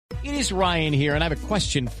is Ryan here, and I have a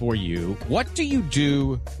question for you. What do you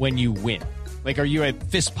do when you win? Like, are you a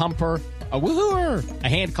fist pumper, a woohooer, a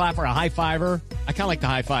hand clapper, a high fiver? I kind of like the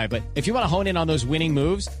high five, but if you want to hone in on those winning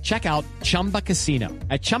moves, check out Chumba Casino.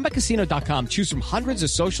 At ChumbaCasino.com, choose from hundreds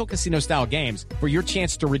of social casino-style games for your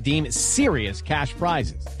chance to redeem serious cash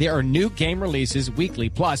prizes. There are new game releases weekly,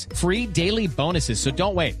 plus free daily bonuses. So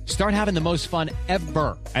don't wait. Start having the most fun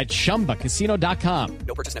ever at ChumbaCasino.com.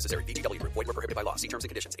 No purchase necessary. VGW Group. Void where prohibited by law. See terms and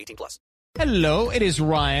conditions. 18+. Hello, it is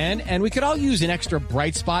Ryan, and we could all use an extra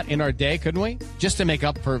bright spot in our day, couldn't we? Just to make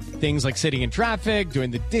up for things like sitting in traffic,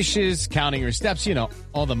 doing the dishes, counting your steps, you know,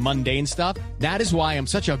 all the mundane stuff. That is why I'm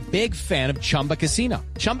such a big fan of Chumba Casino.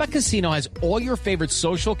 Chumba Casino has all your favorite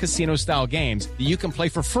social casino-style games that you can play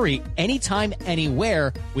for free anytime,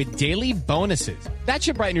 anywhere with daily bonuses. That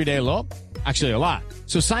should brighten your day a little. Actually, a lot.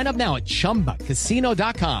 So sign up now at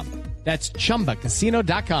ChumbaCasino.com. That's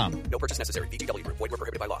ChumbaCasino.com. No purchase necessary. VGW Group. Void where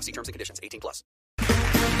prohibited by law. See terms and conditions. 18+.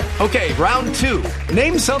 Okay, round two.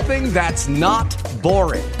 Name something that's not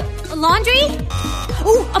boring. A laundry?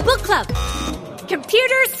 Ooh, a book club.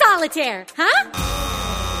 Computer solitaire, huh?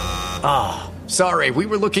 Ah, sorry, we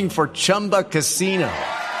were looking for Chumba Casino.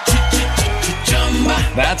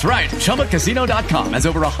 That's right, ChumbaCasino.com has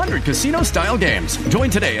over 100 casino-style games. Join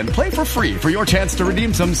today and play for free for your chance to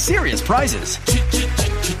redeem some serious prizes.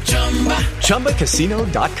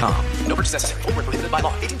 ChumbaCasino.com. No purchase necessary. Void where prohibited by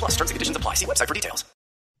law. 18+. Terms and conditions apply. See website for details.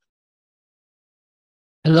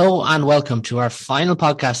 Hello and welcome to our final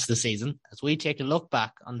podcast of the season as we take a look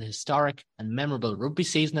back on the historic and memorable rugby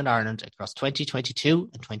season in Ireland across 2022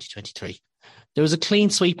 and 2023. There was a clean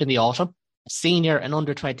sweep in the autumn, a senior and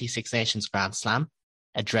under-20 Six Nations Grand Slam,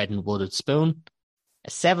 a Dredden Wooded Spoon,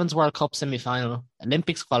 a Sevens World Cup semi-final,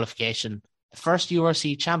 Olympics qualification, a first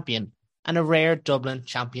URC champion, and a rare Dublin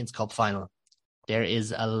Champions Cup final. There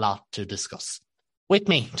is a lot to discuss. With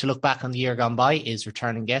me to look back on the year gone by is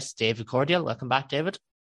returning guest David Cordial. Welcome back, David.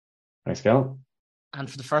 Thanks, Cal. And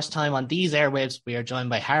for the first time on these airwaves, we are joined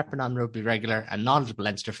by Harper non-rugby regular and knowledgeable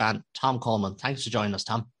Leinster fan, Tom Coleman. Thanks for joining us,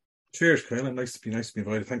 Tom. Cheers, Caroline. Nice to be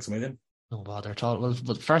invited. Thanks a million. No bother at all. Well,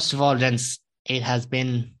 first of all, gents, it's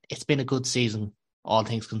been a good season, all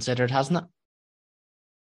things considered, hasn't it?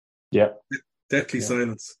 Yeah. Deathly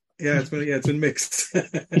silence. Yeah, it's been mixed.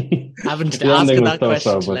 Haven't to ask that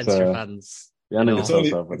question to Leinster fans.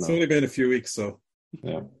 It's only been a few weeks, so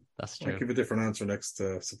yeah, that's true. I'll give a different answer next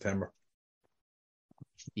September.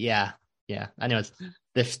 Yeah. Anyways,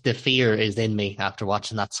 the fear is in me after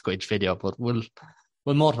watching that Squidge video, but we'll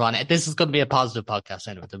motor on it. This is going to be a positive podcast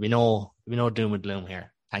anyway. There'll be no doom and gloom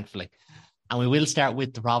here, thankfully. And we will start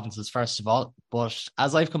with the provinces first of all. But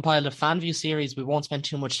as I've compiled a fan view series, we won't spend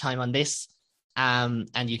too much time on this. And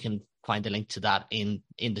you can find a link to that in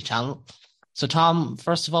the channel. So, Tom,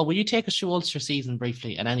 first of all, will you take us through Ulster season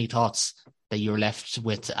briefly and any thoughts that you were left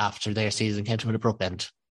with after their season came to an abrupt end?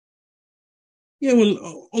 Yeah,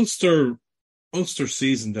 well, Ulster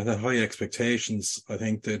season that had high expectations. I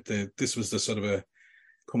think that this was the sort of a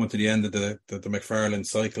coming to the end of the McFarlane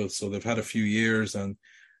cycle. So they've had a few years, and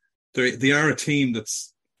they are a team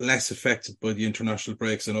that's less affected by the international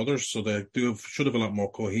breaks than others. So they should have a lot more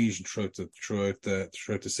cohesion throughout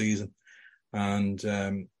the season. And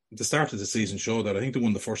the start of the season showed that. I think they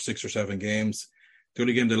won the first 6 or 7 games. The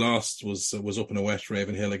only game they lost was up in a wet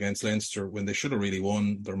Ravenhill against Leinster when they should have really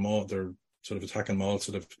won. Their sort of attacking maul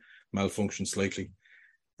sort of malfunctioned slightly.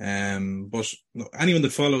 But anyone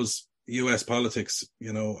that follows US politics,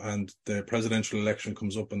 and the presidential election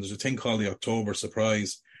comes up, and there's a thing called the October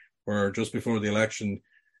surprise, where just before the election,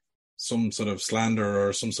 some sort of slander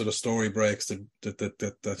or some sort of story breaks that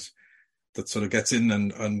sort of gets in,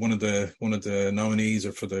 and one of the nominees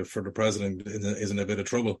or for the president is in a bit of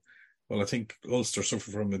trouble. Well, I think Ulster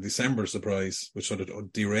suffered from a December surprise, which sort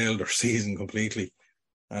of derailed their season completely.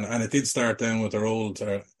 And it did start down with their old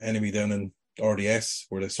enemy down in RDS,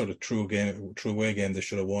 where they sort of threw away game they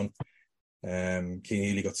should have won. Keane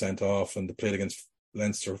Healy got sent off, and they played against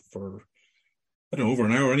Leinster for, I don't know, over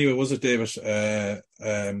an hour anyway, was it, David, in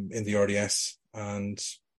the RDS, and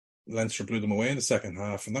Leinster blew them away in the second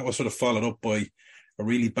half, and that was sort of followed up by a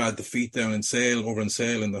really bad defeat down in Sale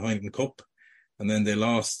in the Heineken Cup, and then they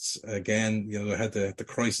lost again. They had the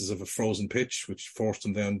crisis of a frozen pitch, which forced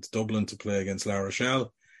them down to Dublin to play against La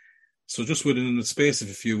Rochelle. So just within the space of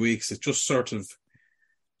a few weeks, it just sort of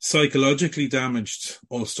psychologically damaged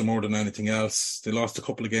Ulster more than anything else. They lost a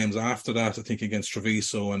couple of games after that, I think against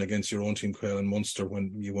Treviso and against your own team, Quayle and Munster,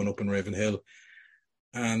 when you went up in Ravenhill.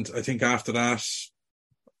 And I think after that,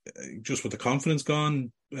 just with the confidence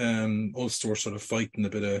gone, Ulster were sort of fighting a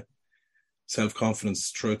bit of self-confidence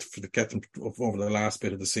through it to get them over the last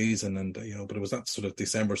bit of the season. And, but it was that sort of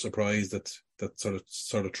December surprise that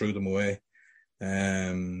sort of threw them away.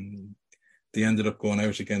 They ended up going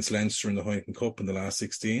out against Leinster in the Heineken Cup in the last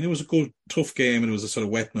 16. It was a good, tough game, and it was a sort of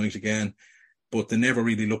wet night again, but they never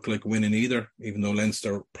really looked like winning either, even though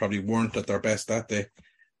Leinster probably weren't at their best that day.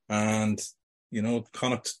 And,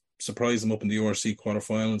 Connacht surprised them up in the URC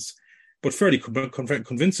quarterfinals, but fairly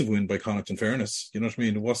convincing win by Connacht, in fairness. You know what I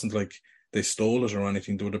mean? It wasn't like they stole it or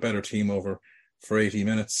anything. They were the better team for 80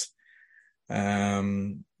 minutes.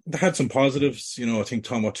 They had some positives. I think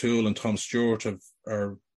Tom O'Toole and Tom Stewart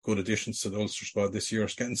are good additions to the Ulster squad this year.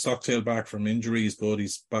 Getting Stockdale back from injury is good.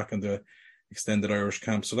 He's back in the extended Irish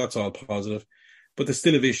camp, so that's all positive. But they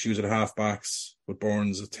still have issues at half-backs with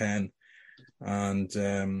Burns at 10. And,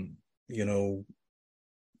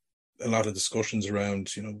 a lot of discussions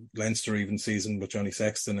around, Leinster even season with Johnny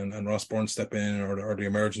Sexton and Ross Burns stepping in, or the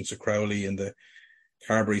emergence of Crowley and the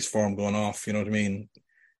Carberry's form going off. You know what I mean?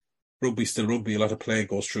 Rugby's still rugby. A lot of play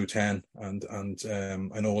goes through 10, and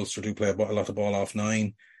I know Ulster do play a lot of ball off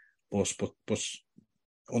 9, but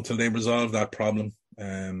until they resolve that problem,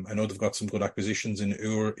 I know they've got some good acquisitions in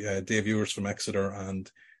Dave Ewers from Exeter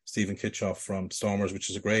and Stephen Kitchoff from Stormers, which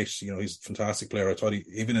is a great. He's a fantastic player. I thought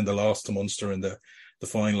even in the loss to Munster in the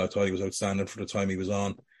final, I thought he was outstanding for the time he was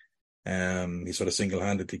on. He sort of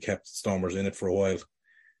single-handedly kept Stormers in it for a while.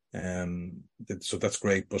 So that's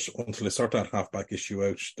great, but until they sort that halfback issue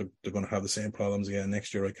out, they're going to have the same problems again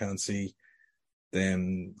next year. I can't see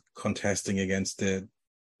them contesting against the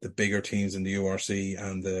bigger teams in the URC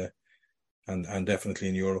and definitely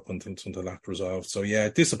in Europe until that resolved. So yeah,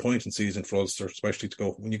 disappointing season for Ulster, especially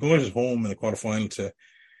when you go out at home in a quarterfinal to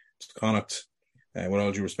Connacht. With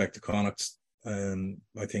all due respect to Connacht,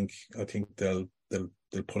 I think they'll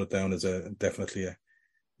put it down as definitely a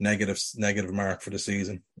negative mark for the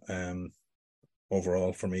season,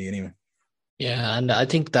 overall for me anyway. Yeah, and I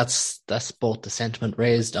think that's both the sentiment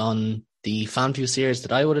raised on the fan view series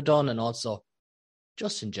that I would have done, and also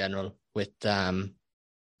just in general with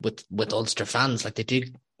Ulster fans. Like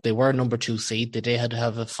they were number 2 seed. They had to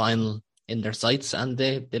have a final in their sights, and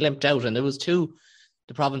they limped out. And it was to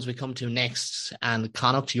the province we come to next, and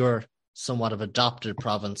Connacht, you're somewhat of adopted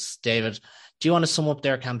province. David, do you want to sum up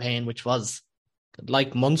their campaign, which was,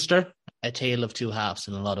 like Munster, a tale of two halves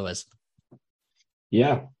in a lot of ways?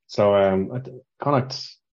 Yeah. So Connacht,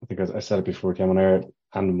 I think I said it before we came on air,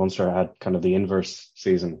 and Munster had kind of the inverse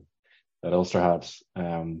season that Ulster had.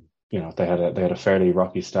 They had a fairly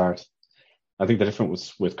rocky start. I think the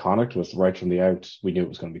difference with Connacht was right from the out, we knew it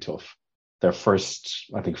was going to be tough. Their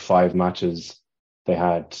first, I think, 5 matches, they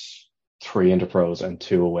had 3 interpros and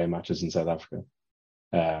 2 away matches in South Africa,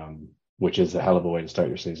 which is a hell of a way to start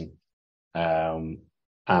your season. And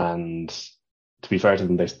to be fair to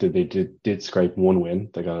them, they did scrape 1 win.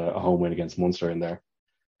 They got a home win against Munster in there,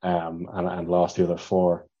 and lost the other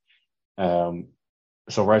 4.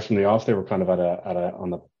 So right from the off, they were kind of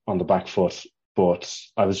on the back foot. But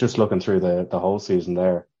I was just looking through the whole season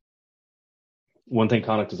there. One thing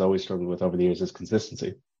Connacht has always struggled with over the years is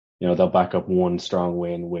consistency. They'll back up 1 strong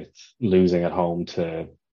win with losing at home to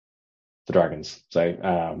the Dragons, say,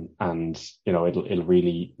 and it'll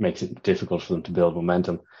really makes it difficult for them to build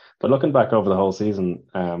momentum. But looking back over the whole season,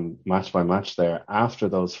 match by match there, after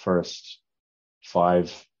those first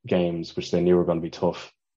 5 games, which they knew were going to be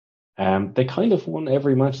tough, they kind of won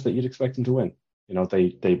every match that you'd expect them to win.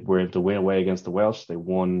 They were able to win away against the Welsh. They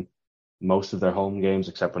won most of their home games,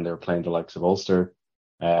 except when they were playing the likes of Ulster.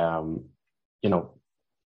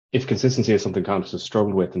 If consistency is something Connacht has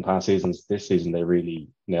struggled with in past seasons, this season they really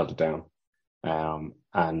nailed it down.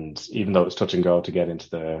 And even though it's touch and go to get into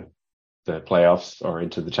the playoffs or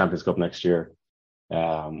into the Champions Cup next year,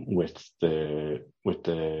 with the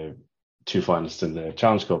 2 finalists in the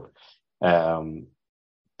Challenge Cup,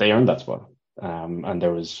 they earned that spot. And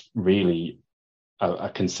there was really a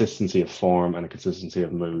consistency of form and a consistency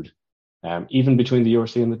of mood. Even between the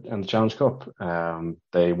URC and the Challenge Cup,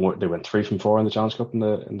 they went 3 from 4 in the Challenge Cup in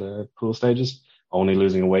the pool stages, only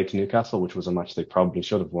losing away to Newcastle, which was a match they probably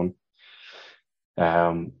should have won.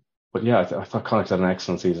 But yeah, I thought Connacht had an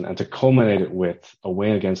excellent season, and to culminate it with a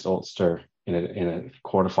win against Ulster in a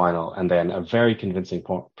quarterfinal, and then a very convincing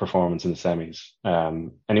performance in the semis.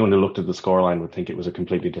 Anyone who looked at the scoreline would think it was a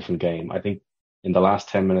completely different game. I think in the last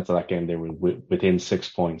 10 minutes of that game, they were within 6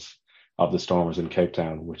 points of the Stormers in Cape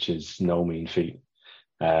Town, which is no mean feat.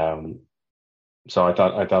 So I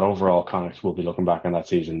thought overall Connacht will be looking back on that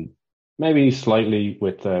season, maybe slightly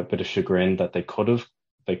with a bit of chagrin that they could have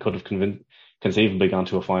conceivably gone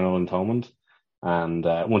to a final in Thomond. And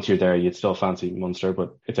once you're there, you'd still fancy Munster,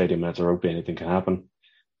 but it's 80 minutes of rugby, anything can happen.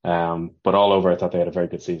 But all over, I thought they had a very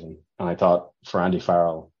good season. And I thought for Andy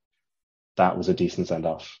Farrell, that was a decent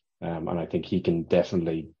send-off. And I think he can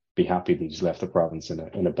definitely be happy that he's left the province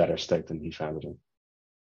in a better state than he found it in.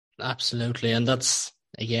 Absolutely. And that's,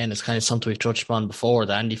 again, it's kind of something we've touched upon before.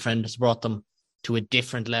 The Andy Friend has brought them to a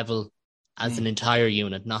different level as an entire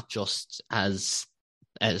unit, not just as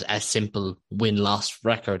simple win-loss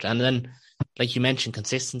record. And then, like you mentioned,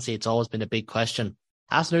 consistency, it's always been a big question.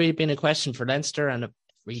 Hasn't really been a question for Leinster, and it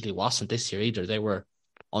really wasn't this year either. They were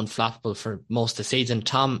unflappable for most of the season.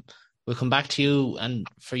 Tom, we'll come back to you, and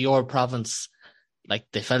for your province, like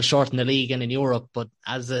they fell short in the league and in Europe, but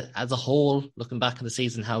as a whole, looking back on the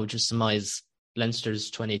season, how would you surmise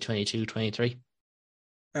Leinster's 2022-23?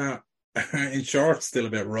 In short, still a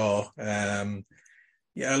bit raw.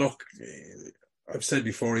 Yeah, look, I've said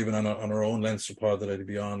before, even on our own Leinster pod that I'd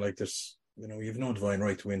be on, like there's, you've no divine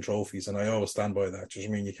right to win trophies, and I always stand by that. I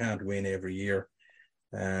mean, you can't win every year.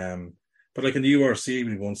 But like in the URC,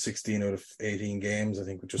 we won 16 out of 18 games. I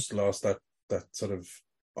think we just lost that sort of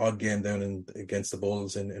odd game down against the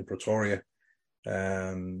Bulls in Pretoria.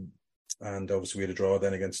 And obviously we had a draw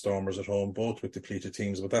then against Stormers at home, both with depleted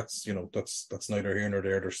teams. But that's neither here nor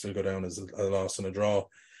there. They're still go down as a loss and a draw.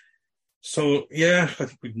 So yeah, I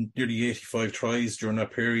think we nearly 85 tries during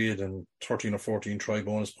that period and 13 or 14 try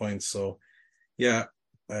bonus points. So yeah,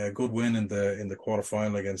 a good win in the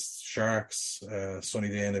quarterfinal against Sharks, sunny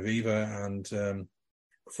day in Aviva, and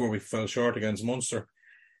before we fell short against Munster.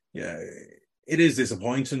 Yeah, it is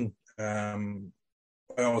disappointing. I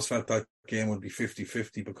always felt that game would be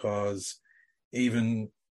 50-50 because even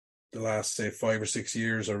the last, say, 5 or 6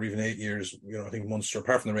 years or even 8 years, I think Munster,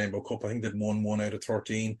 apart from the Rainbow Cup, I think they'd won 1 out of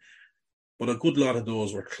 13. But a good lot of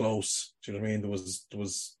those were close. Do you know what I mean? There was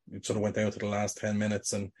it sort of went down to the last 10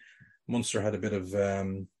 minutes, and Munster had a bit of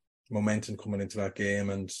momentum coming into that game,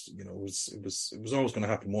 and it was always going to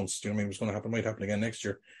happen once. Do you know what I mean? It was going to happen, might happen again next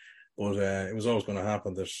year, but it was always going to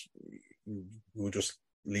happen that we would just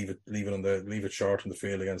leave it short in the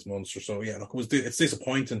field against Munster. So yeah, look, it's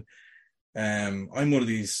disappointing. I'm one of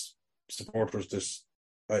these supporters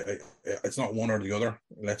it's not one or the other.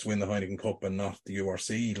 Let's win the Heineken Cup and not the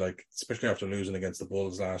URC, like especially after losing against the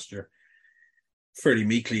Bulls last year fairly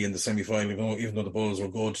meekly in the semi-final, even though the Bulls were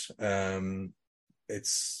good.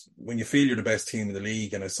 It's when you feel you're the best team in the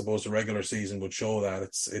league, and I suppose the regular season would show that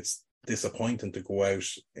it's disappointing to go out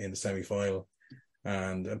in the semi-final,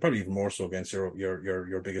 and probably even more so against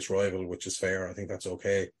your biggest rival, which is fair. I think that's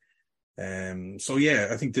okay. So yeah,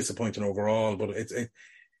 I think disappointing overall, but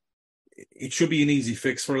it should be an easy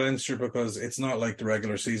fix for Leinster because it's not like the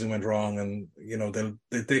regular season went wrong, and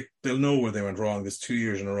they'll know where they went wrong. There's 2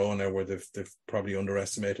 years in a row now where they've probably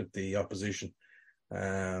underestimated the opposition,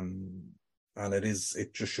 and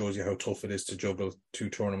it just shows you how tough it is to juggle 2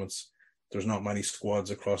 tournaments. There's not many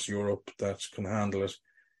squads across Europe that can handle it,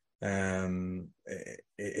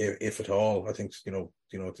 if at all. I think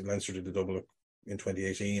Leinster did the double in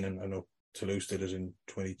 2018, and I know Toulouse did it in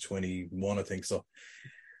 2021. I think so.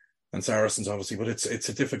 And Saracens, obviously, but it's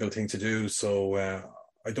a difficult thing to do. So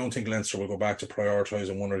I don't think Leinster will go back to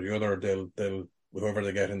prioritising one or the other. They'll whoever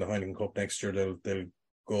they get in the Heineken Cup next year, they'll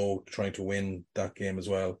go trying to win that game as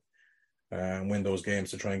well, and win those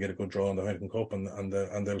games to try and get a good draw in the Heineken Cup, and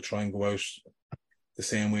they'll try and go out the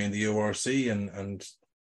same way in the URC. And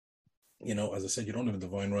as I said, you don't have a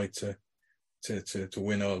divine right to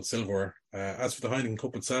win all silver. As for the Heineken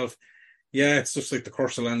Cup itself, yeah, it's just like the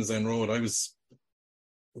curse of Lansdowne Road. I was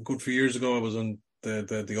a good few years ago, I was on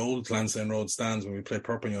the old Lansdowne Road stands when we played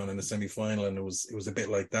Perpignan in the semi-final, and it was a bit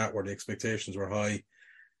like that, where the expectations were high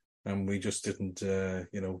and we just didn't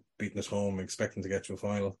beating at home expecting to get to a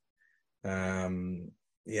final. The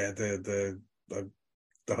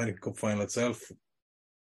Heineken Cup final itself,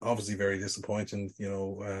 obviously very disappointing,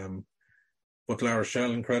 but La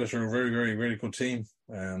Rochelle and Credit are a very, very, very good team.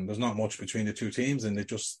 There's not much between the two teams, and they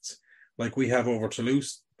just, like we have over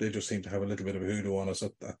Toulouse, they just seem to have a little bit of a hoodoo on us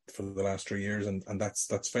for the last 3 years, and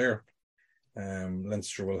that's fair.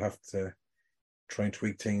 Leinster will have to try and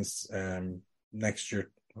tweak things next year,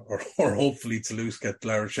 or hopefully Toulouse get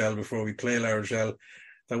La Rochelle before we play La Rochelle.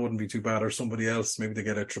 That wouldn't be too bad. Or somebody else, maybe they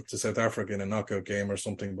get a trip to South Africa in a knockout game or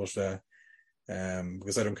something. But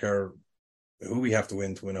because I don't care who we have to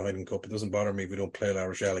win a Heineken Cup, it doesn't bother me if we don't play La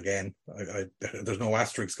Rochelle again. There's no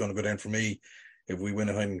asterisk going to go down for me if we win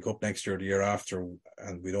a Heineken Cup next year or the year after,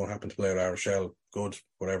 and we don't happen to play La Rochelle. Good,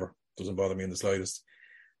 whatever, doesn't bother me in the slightest.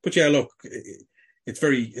 But yeah, look, it's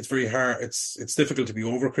very hard. It's difficult to be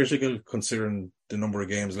overcritical considering the number of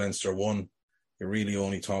games Leinster won. You're really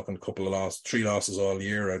only talking a couple of 3 losses all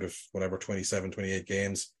year out of whatever 27, 28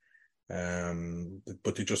 games.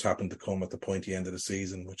 But they just happened to come at the pointy end of the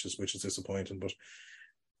season, which is disappointing. But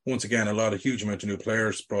once again, a huge amount of new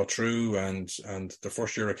players brought through, and the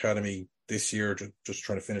first year academy this year, just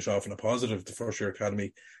trying to finish off on a positive. The first year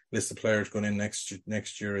academy list of players going in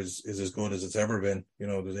next year is as good as it's ever been. I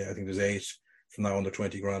think there's 8 from that under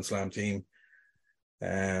 20 Grand Slam team.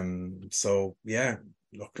 So yeah,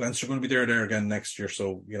 look, Leinster are going to be there again next year.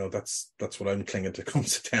 So that's what I'm clinging to come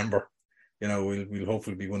September. We'll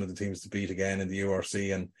hopefully be one of the teams to beat again in the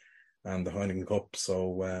URC and the Heineken Cup.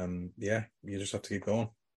 So yeah, you just have to keep going.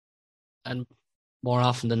 And more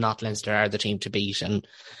often than not, Leinster are the team to beat. And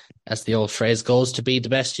as the old phrase goes, to be the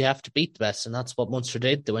best, you have to beat the best. And that's what Munster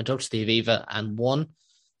did. They went up to the Aviva and won.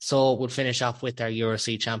 So we'll finish off with our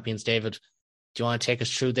URC champions. David, do you want to take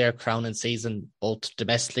us through their crowning season, both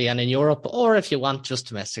domestically and in Europe? Or if you want, just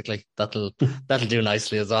domestically, that'll do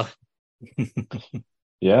nicely as well.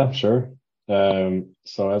 Yeah, sure.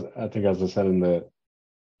 So I think, as I said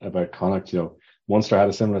about Connacht, Munster had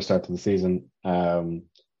a similar start to the season.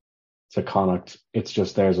 To Connacht, it's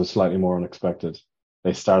just theirs was slightly more unexpected.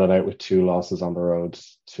 They started out with 2 losses on the road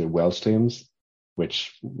to Welsh teams,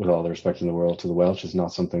 which, with all the respect in the world to the Welsh, is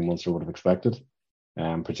not something Munster would have expected.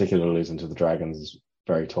 Particularly losing to the Dragons is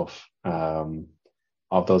very tough.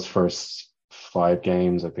 Of those first 5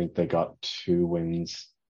 games, I think they got 2 wins,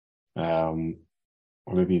 or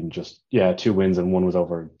maybe even 2 wins, and one was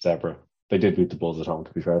over Zebra. They did beat the Bulls at home,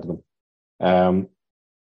 to be fair to them.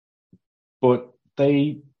 But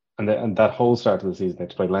and that whole start of the season, they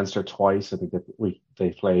played Leinster twice. I think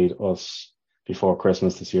they played us before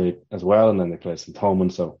Christmas this year as well, and then they played St.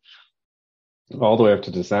 Thomond. So all the way up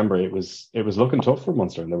to December, it was looking tough for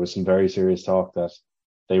Munster, and there was some very serious talk that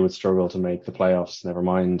they would struggle to make the playoffs, never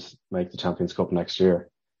mind make the Champions Cup next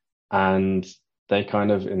year. And they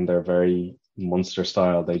kind of, in their very Munster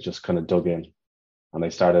style, they just kind of dug in and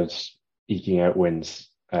they started eking out wins.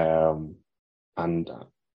 And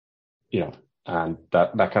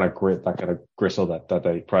that kind of grit, that kind of gristle that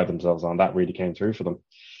they pride themselves on, that really came through for them.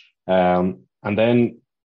 And then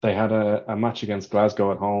they had a match against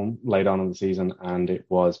Glasgow at home late on in the season, and it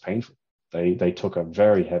was painful. They took a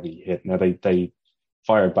very heavy hit. Now they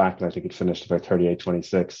fired back, and I think it finished about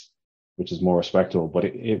 38-26, which is more respectable. But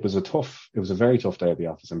it was a very tough day at the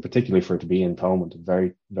office, and particularly for it to be in Thomond, a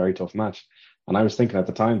very, very tough match. And I was thinking at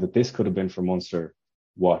the time that this could have been for Munster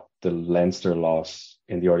what the Leinster loss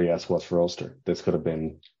in the RDS was for Ulster. This could have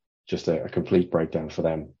been just a complete breakdown for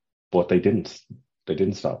them, but they didn't. They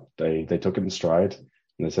didn't stop. They took it in stride,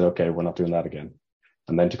 and they said, "Okay, we're not doing that again."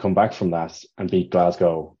 And then to come back from that and beat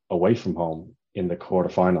Glasgow away from home in the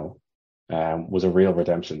quarterfinal was a real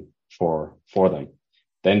redemption for them.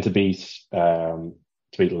 Then to beat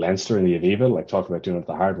Leinster in the Aviva, like talk about doing it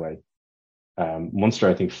the hard way. Munster,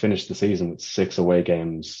 I think, finished the season with 6 away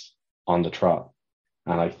games on the trot.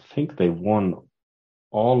 And I think they won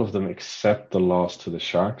all of them except the loss to the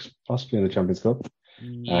Sharks, possibly in the Champions Cup.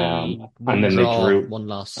 And then they drew 1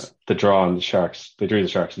 loss. The draw on the Sharks. They drew the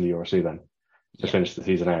Sharks in the URC then to finish the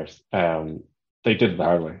season out. They did it the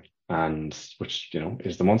hard way, and which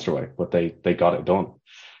is the Munster way, but they got it done.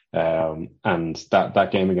 And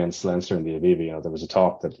that game against Leinster in the Aviva, there was a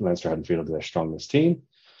talk that Leinster hadn't fielded their strongest team.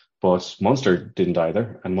 But Munster didn't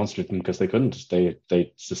either, and Munster didn't because they couldn't.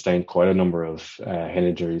 They sustained quite a number of head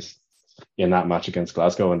injuries in that match against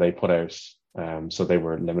Glasgow, and they put out, so they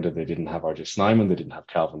were limited. They didn't have RJ Snyman, they didn't have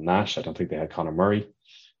Calvin Nash. I don't think they had Conor Murray.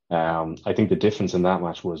 I think the difference in that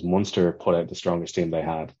match was Munster put out the strongest team they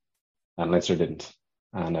had, and Leinster didn't.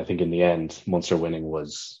 And I think in the end, Munster winning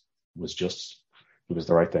was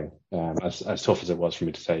the right thing, as tough as it was for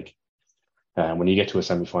me to take. When you get to a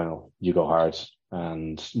semi-final, you go hard.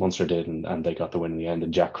 And Munster did, and they got the win in the end.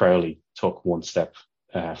 And Jack Crowley took one step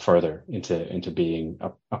further into being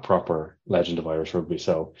a proper legend of Irish rugby.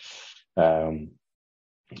 So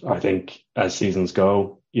I think as seasons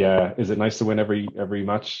go, is it nice to win every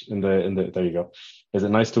match in the there you go. Is it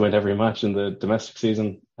nice to win every match in the domestic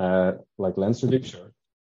season like Leinster did? Sure,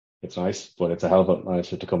 it's nice, but it's a hell of a lot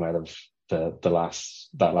nicer to come out of that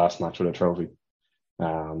last match with a trophy.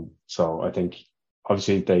 So I think.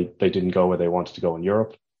 Obviously, they didn't go where they wanted to go in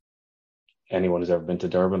Europe. Anyone who's ever been to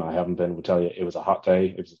Durban, I haven't been, will tell you it was a hot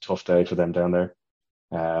day. It was a tough day for them down there.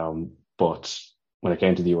 But when it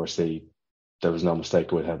came to the URC, there was no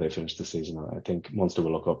mistake with how they finished the season. I think Munster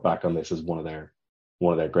will look back on this as one of their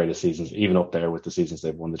greatest seasons, even up there with the seasons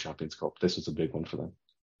they've won the Champions Cup. This was a big one for them.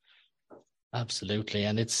 Absolutely,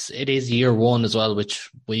 and it is year 1 as well,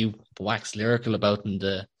 which we wax lyrical about in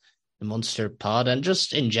the Munster pod, and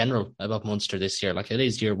just in general about Munster this year. Like, it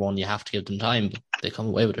is year 1, you have to give them time. They come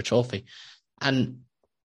away with a trophy. And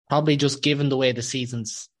probably just given the way the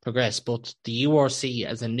season's progressed, but the URC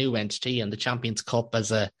as a new entity and the Champions Cup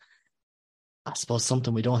as I suppose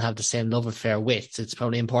something we don't have the same love affair with, it's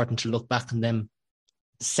probably important to look back on them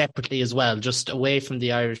separately as well, just away from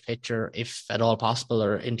the Irish picture, if at all possible,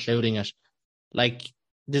 or including it. Like,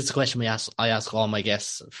 this is a question I ask all my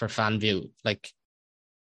guests for fan view. Like,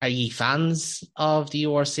 are ye fans of the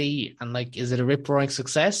URC? And like, is it a rip-roaring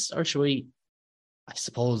success, or should we, I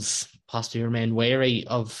suppose, possibly remain wary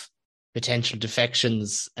of potential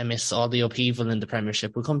defections amidst all the upheaval in the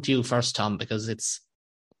Premiership? We'll come to you first, Tom, because it's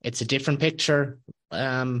a different picture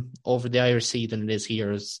over the IRC than it is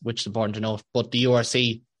here, which is important to note. But the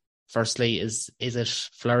URC, firstly, is it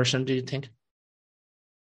flourishing, do you think?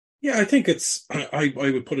 Yeah, I think it's, I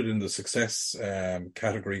would put it in the success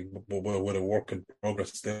category with a work in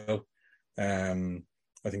progress still.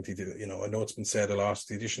 I think, I know it's been said a lot,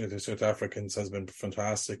 the addition of the South Africans has been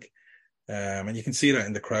fantastic. And you can see that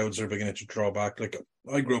in the crowds are beginning to draw back. Like,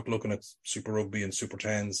 I grew up looking at Super Rugby and Super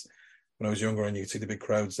 10s when I was younger, and you could see the big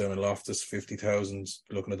crowds down in Loftus, 50,000,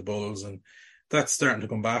 looking at the Bulls, and that's starting to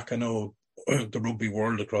come back. I know the rugby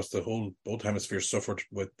world across both hemispheres suffered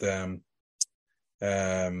with sort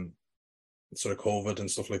of COVID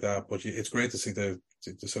and stuff like that, but it's great to see the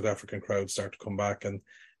South African crowd start to come back, and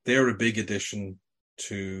they're a big addition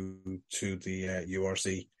to the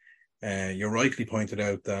URC. You rightly pointed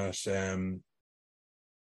out that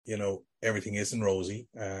everything isn't rosy.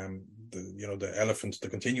 The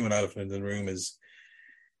continuing elephant in the room is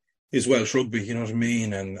Welsh rugby, you know what I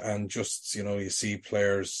mean? And just, you see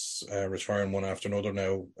players retiring one after another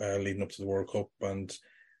now, leading up to the World Cup, and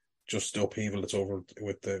just the upheaval that's over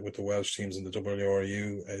with the Welsh teams in the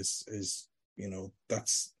WRU is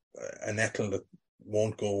that's a nettle that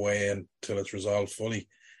won't go away until it's resolved fully.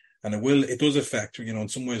 And it does affect, in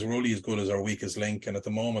some ways we're only as good as our weakest link. And at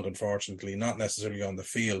the moment, unfortunately, not necessarily on the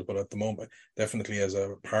field, but at the moment, definitely as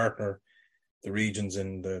a partner, the regions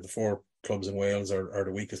in the four clubs in Wales are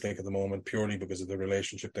the weakest link at the moment, purely because of the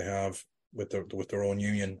relationship they have with their own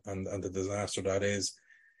union and the disaster that is.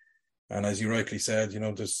 And as you rightly said,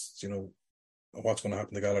 there's, what's going to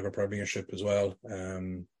happen to Gallagher Premiership as well.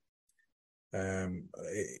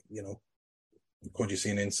 Could you see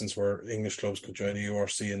an instance where English clubs could join the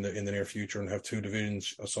URC in the near future and have two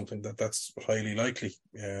divisions or something? That's highly likely.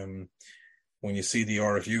 When you see the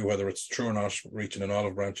RFU, whether it's true or not, reaching an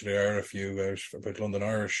olive branch of the RFU out about London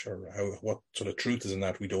Irish, or what sort of truth is in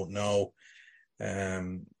that, we don't know.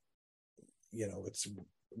 There's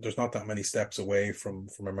not that many steps away from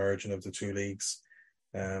a merging of the two leagues,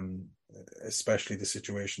 especially the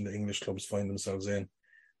situation the English clubs find themselves in.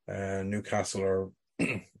 Newcastle are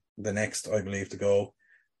the next, I believe, to go.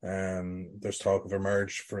 There's talk of a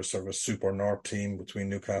merge for a sort of a super North team between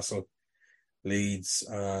Newcastle, Leeds,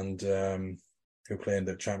 and who play in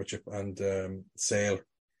the Championship, and Sale,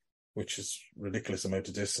 which is ridiculous amount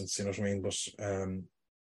of distance, you know what I mean? But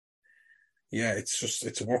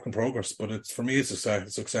it's a work in progress, but for me it's a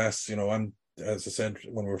success. I'm, as I said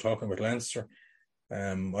when we were talking about Leinster,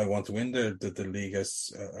 I want to win the league.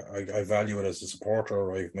 As I value it as a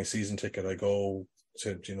supporter. I have my season ticket. I go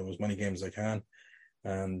to as many games as I can,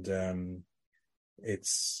 and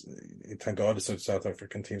thank God the South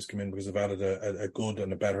African teams come in, because they've added a good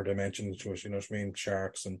and a better dimension to it. You know what I mean?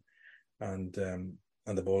 Sharks and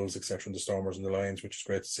the Bulls, etc., and the Stormers and the Lions, which is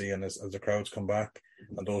great to see. And as the crowds come back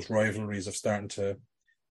and those rivalries are starting to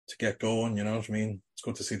get going, you know what I mean? It's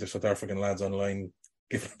good to see the South African lads online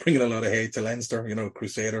bringing a lot of hate to Leinster,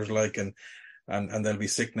 Crusaders and they'll be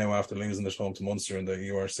sick now after losing at home to Munster in the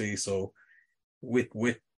URC. So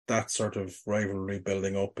with that sort of rivalry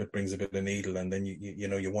building up, it brings a bit of needle, and then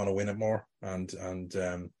you want to win it more, and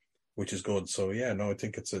which is good. So I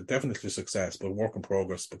think it's definitely a success, but work in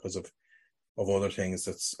progress because of other things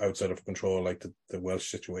that's outside of control, like the Welsh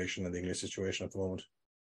situation and the English situation at the moment.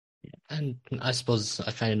 And I suppose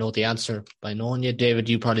I kind of know the answer by knowing you, David.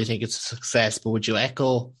 You probably think it's a success, but would you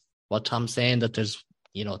echo what Tom's saying, that there's,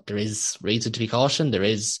 there is reason to be cautioned? There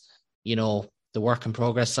is, the work in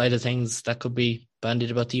progress side of things that could be bandied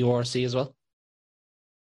about the URC as well?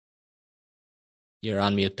 You're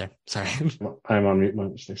on mute there. Sorry. I'm on mute. My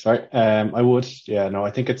mistake. Sorry. I would. Yeah. No.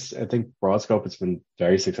 I think broad scope, it's been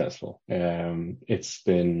very successful. It's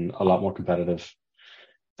been a lot more competitive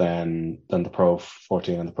than the Pro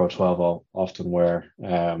 14 and the Pro 12 often were.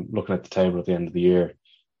 Looking at the table at the end of the year,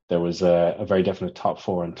 there was a very definite top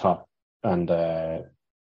four and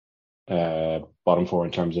bottom four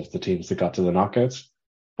in terms of the teams that got to the knockouts.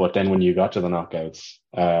 But then when you got to the knockouts,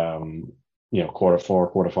 quarter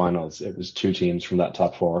four, quarterfinals, it was two teams from that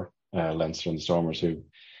top four, Leinster and the Stormers, who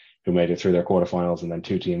who made it through their quarterfinals, and then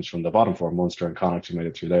 2 teams from the bottom 4, Munster and Connacht, who made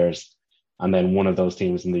it through theirs. And then one of those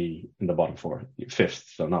teams in the bottom 4,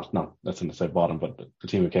 5th. So not that's in the bottom, but the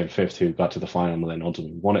team who came 5th, who got to the final and then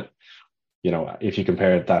ultimately won it. If you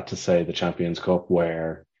compare that to, say, the Champions Cup,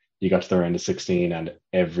 where you got to the round of 16 and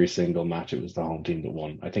every single match it was the home team that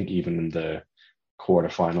won. I think even in the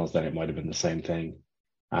quarterfinals, then it might have been the same thing.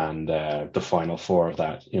 And the final 4 of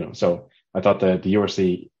that, So I thought the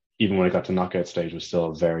URC, even when it got to knockout stage, was still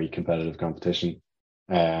a very competitive competition.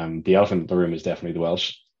 The elephant in the room is definitely the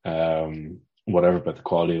Welsh. Whatever about the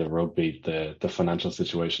quality of the rugby, the financial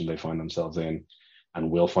situation they find themselves in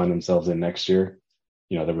and will find themselves in next year.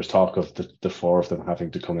 There was talk of the 4 of them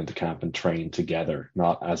having to come into camp and train together,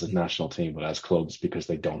 not as a national team, but as clubs, because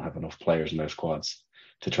they don't have enough players in their squads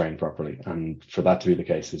to train properly. And for that to be the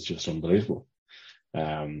case is just unbelievable.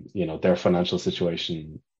 Their financial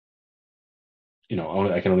situation,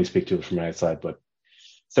 I can only speak to it from outside, but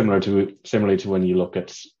similarly to when you look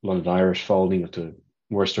at London Irish falling, you look to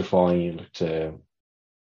Worcester falling, you look to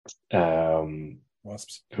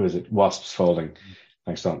Wasps. Who is it? Wasps falling.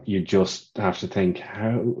 Thanks, Tom. You just have to think,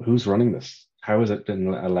 who's running this? How has it been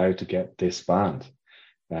allowed to get this bad?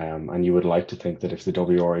 And you would like to think that if the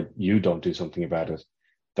WRU don't do something about it,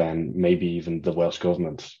 then maybe even the Welsh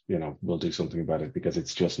government, will do something about it, because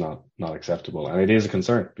it's just not acceptable. And it is a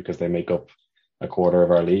concern because they make up a quarter of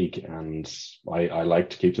our league, and I like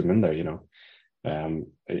to keep them in there,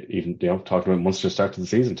 even talking about Munster start to the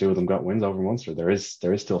season, 2 of them got wins over Munster. There is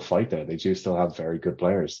still fight there. They do still have very good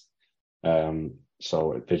players.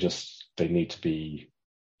 So they need to be,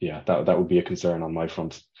 that would be a concern on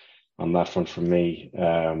that front for me.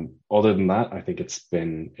 Other than that, I think it's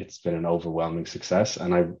been an overwhelming success,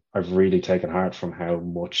 and I've really taken heart from how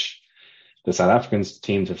much the South African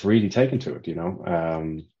teams have really taken to it.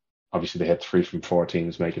 Obviously they had 3 from 4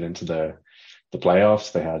 teams make it into the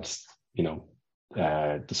playoffs. They had,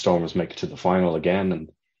 the Stormers make it to the final again,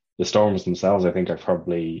 and the Stormers themselves, I think, are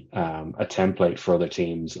probably a template for other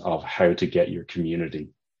teams of how to get your community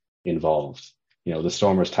involved. The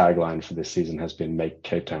Stormers tagline for this season has been "Make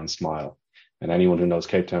Cape Town Smile." And anyone who knows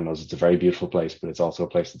Cape Town knows it's a very beautiful place, but it's also a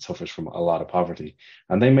place that suffers from a lot of poverty.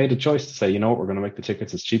 And they made a choice to say, we're going to make the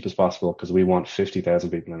tickets as cheap as possible because we want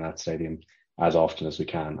 50,000 people in that stadium as often as we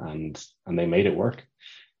can. And they made it work.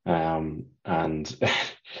 And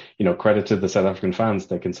credit to the South African fans.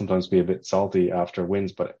 They can sometimes be a bit salty after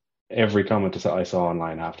wins, but every comment I saw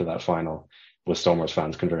online after that final was Stormers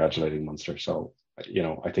fans congratulating Munster. So,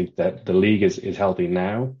 I think that the league is healthy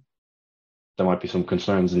now. There might be some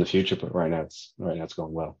concerns in the future, but right now it's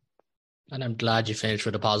going well. And I'm glad you finished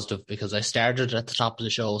with a positive, because I started at the top of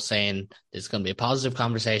the show saying there's going to be a positive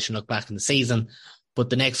conversation, look back in the season. But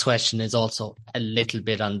the next question is also a little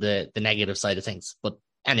bit on the negative side of things. But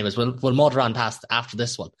anyways, we'll motor on past after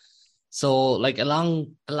this one. So,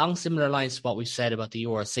 along similar lines to what we've said about the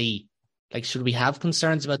URC, should we have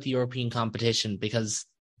concerns about the European competition? Because,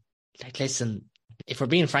 listen, if we're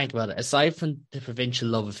being frank about it, aside from the provincial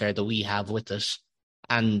love affair that we have with it,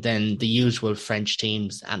 and then the usual French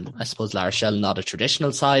teams, and I suppose La Rochelle, not a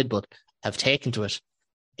traditional side, but have taken to it,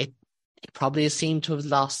 it probably has seemed to have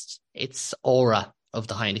lost its aura of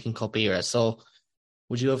the Heineken Cup era. So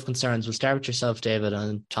would you have concerns? We'll start with yourself, David,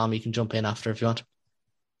 and Tom, you can jump in after if you want.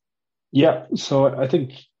 Yeah, so I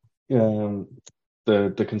think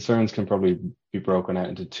the concerns can probably be broken out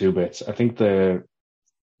into 2 bits. I think the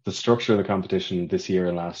structure of the competition this year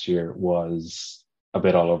and last year was a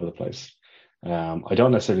bit all over the place. I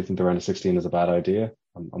don't necessarily think the round of 16 is a bad idea.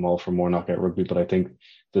 I'm all for more knockout rugby, but I think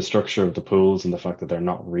the structure of the pools and the fact that they're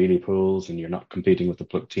not really pools and you're not competing with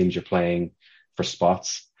the teams you're playing for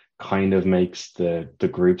spots kind of makes the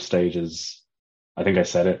group stages. I think I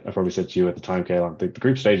said it. I probably said to you at the time, Caelan, the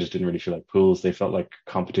group stages didn't really feel like pools. They felt like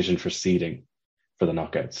competition for seeding for the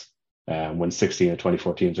knockouts. When 16 or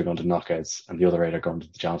 24 teams are going to knockouts and the other 8 are going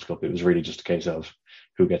to the Challenge Cup, it was really just a case of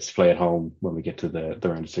who gets to play at home when we get to the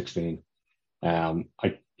round of 16.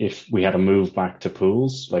 If we had a move back to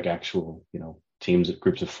pools, like actual, teams,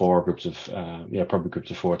 groups of 4, probably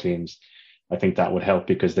groups of 4 teams, I think that would help,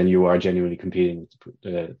 because then you are genuinely competing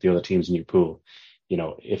with the other teams in your pool.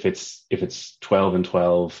 If it's 12 and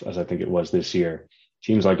 12, as I think it was this year,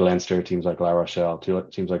 teams like Leinster, teams like La Rochelle,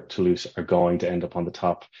 teams like Toulouse are going to end up on the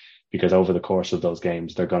top, because over the course of those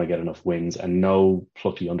games, they're going to get enough wins, and no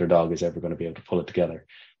plucky underdog is ever going to be able to pull it together.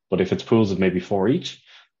 But if it's pools of maybe 4 each,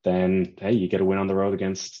 then, hey, you get a win on the road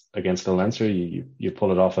against a Leinster, you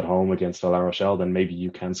pull it off at home against a La Rochelle, then maybe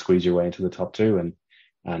you can squeeze your way into the top 2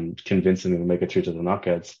 and convincingly make it through to the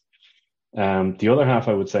knockouts. The other half,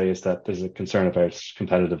 I would say, is that there's a concern about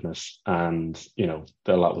competitiveness, and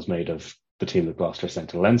a lot was made of the team that Gloucester sent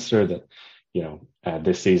to Leinster, that,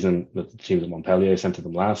 this season, that the team that Montpellier sent to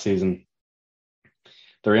them last season.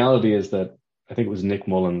 The reality is that I think it was Nick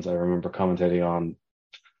Mullins, I remember commentating on,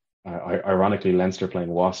 ironically, Leinster playing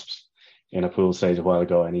Wasps in a pool stage a while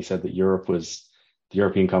ago, and he said that the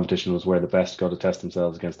European competition was where the best go to test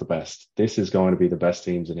themselves against the best. This is going to be the best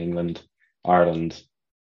teams in England, Ireland,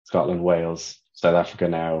 Scotland, Wales, South Africa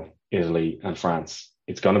now, Italy, and France.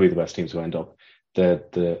 It's going to be the best teams who end up.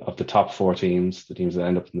 Of the top 4 teams, the teams that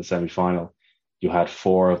end up in the semi-final, you had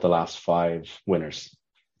 4 of the last 5 winners,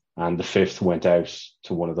 and the 5th went out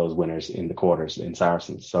to one of those winners in the quarters in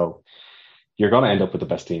Saracens. So you're going to end up with the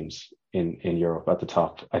best teams in Europe at the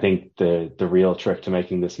top. I think the real trick to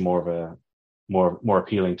making this more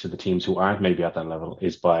appealing to the teams who aren't maybe at that level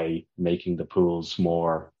is by making the pools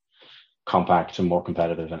more compact and more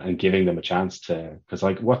competitive, and giving them a chance to, because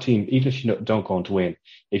like, what team, even if you don't go on to win,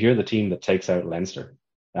 if you're the team that takes out Leinster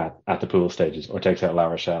at the pool stages, or takes out La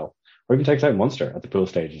Rochelle, or even takes out Munster at the pool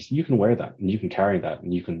stages, you can wear that and you can carry that,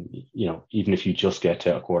 and you can, even if you just get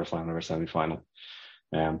to a quarterfinal or a semi-final,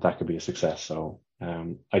 that could be a success. So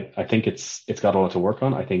I think it's got a lot to work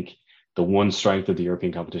on. I think the one strength of the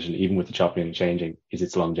European competition, even with the chopping and changing, is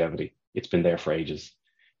its longevity. It's been there for ages.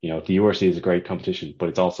 The URC is a great competition, but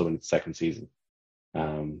it's also in its second season.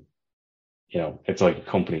 It's like a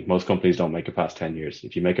company. Most companies don't make it past 10 years.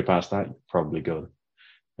 If you make it past that, you're probably good.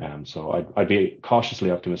 So I'd be cautiously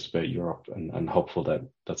optimistic about Europe, and hopeful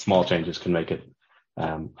that small changes can make it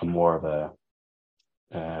a more of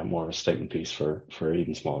a statement piece for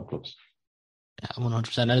even smaller clubs. Yeah,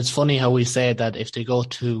 100%. And it's funny how we say that if they go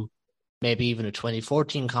to maybe even a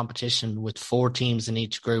 2014 competition with 4 teams in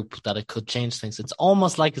each group, that it could change things. It's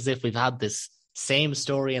almost like as if we've had this same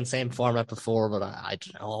story and same format before, but I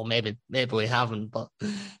don't know, maybe we haven't. But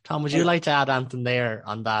Tom, would you like to add anything there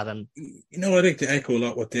on that? And I think to echo a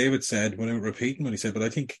lot what David said, without repeating what he said, but I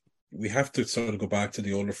think we have to sort of go back to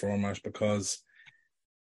the older format, because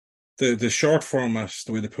the short format,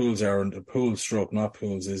 the way the pools are, and the pools stroke not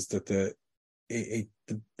pools, is that the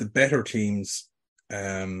better teams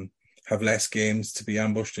have less games to be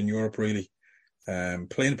ambushed in Europe, really.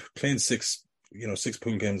 Playing 6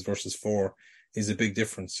 pool games versus 4 is a big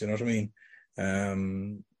difference. You know what I mean?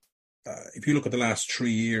 If you look at the last 3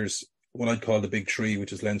 years, what I'd call the big 3,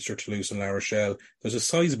 which is Leinster, Toulouse and La Rochelle, there's a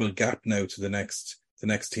sizable gap now to the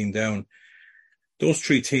next team down. Those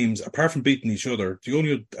 3 teams, apart from beating each other, the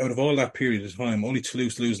only, out of all that period of time, only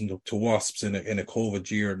Toulouse losing to Wasps in a COVID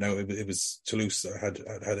year. Now it was Toulouse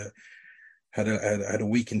had a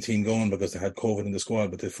weakened team going because they had COVID in the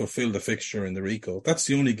squad, but they fulfilled the fixture in the Rico. That's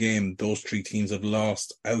the only game those 3 teams have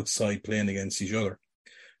lost outside playing against each other.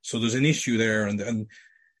 So there's an issue there, and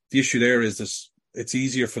the issue there is this: it's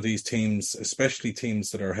easier for these teams, especially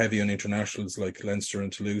teams that are heavy on internationals like Leinster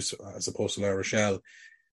and Toulouse, as opposed to La Rochelle,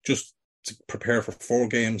 just to prepare for 4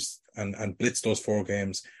 games and blitz those 4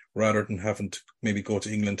 games, rather than having to maybe go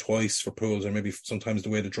to England twice for pools, or maybe sometimes the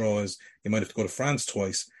way the draw is you might have to go to France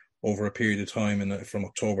twice over a period of time from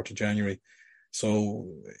October to January.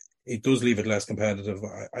 So it does leave it less competitive.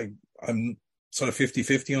 I'm sort of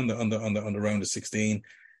 50-50 on the round of 16,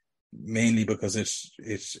 mainly because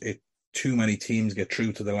it's too many teams get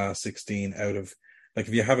through to the last 16 out of, like,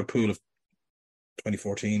 if you have a pool of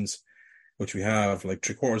 24 teams, which we have, like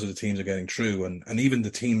 3/4 of the teams are getting through, and even the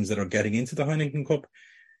teams that are getting into the Heineken Cup,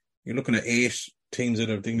 you're looking at 8 teams out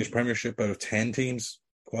of the English Premiership out of 10 teams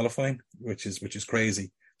qualifying, which is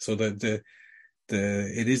crazy. So it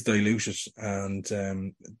is diluted, and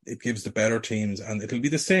it gives the better teams, and it'll be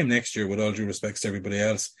the same next year, with all due respects to everybody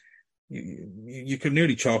else. You could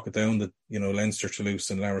nearly chalk it down that, Leinster, Toulouse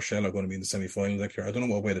and La Rochelle are going to be in the semi-final next year. I don't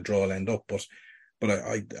know what way the draw will end up, but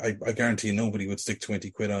I guarantee you nobody would stick 20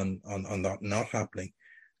 quid on that not happening,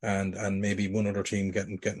 and maybe one other team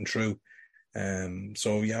getting through.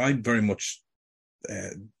 So yeah, I very much,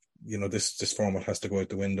 this format has to go out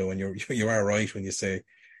the window, and you are right when you say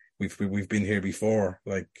we've been here before.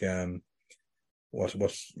 Like, what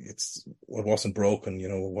wasn't broken,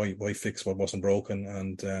 why fix what wasn't broken?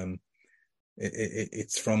 And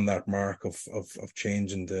it's from that mark of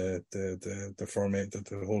changing the format,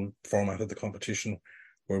 the whole format of the competition,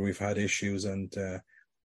 where we've had issues. And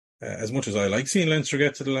as much as I like seeing Leinster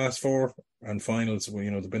get to the last 4 and finals,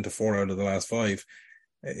 they've been to 4 out of the last 5,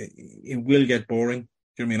 it will get boring.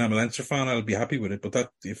 Do you know what I mean? I'm a Leinster fan, I'll be happy with it. But that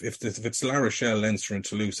if it's La Rochelle, Leinster and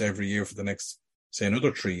Toulouse every year for the next, say,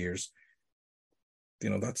 another 3 years,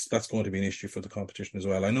 that's going to be an issue for the competition as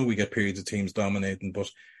well. I know we get periods of teams dominating,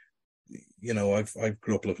 but I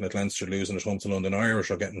grew up looking at Leinster losing at home to London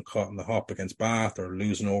Irish, or getting caught in the hop against Bath, or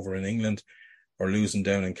losing over in England, or losing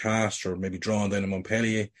down in Castres, or maybe drawing down in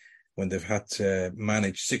Montpellier. when they've had to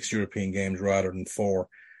manage 6 European games rather than 4.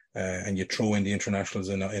 And you throw in the internationals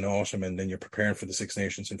in autumn, and then you're preparing for the Six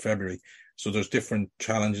Nations in February. So there's different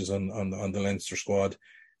challenges on the Leinster squad.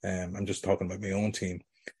 I'm just talking about my own team.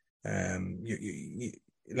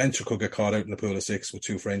 Leinster could get caught out in the pool of 6 with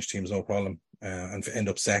 2 French teams, no problem, and end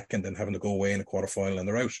up second and having to go away in a quarter-final and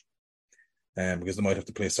they're out. Because they might have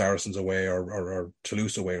to play Saracens away or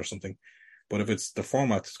Toulouse away or something. But if it's the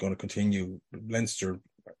format that's going to continue, Leinster,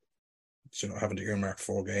 having to earmark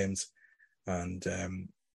 4 games, and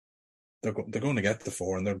they're going to get the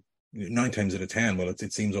 4, and they're 9 times out of 10. Well,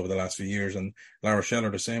 it seems over the last few years, and La Rochelle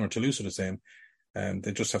are the same, or Toulouse are the same.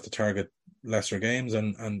 They just have to target lesser games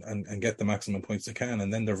and get the maximum points they can,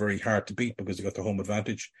 and then they're very hard to beat because they got the home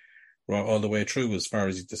advantage all the way through as far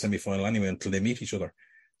as the semi-final anyway until they meet each other.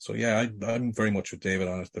 So yeah, I'm very much with David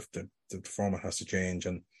on it. The format has to change,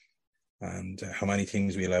 and how many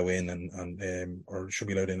teams we allow in, and or should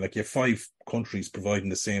be allowed in. Like, you have 5 countries providing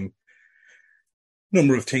the same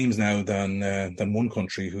number of teams now than one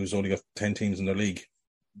country who's only got 10 teams in their league.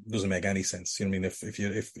 Doesn't make any sense. You know what I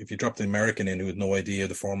mean? If you drop the American in who had no idea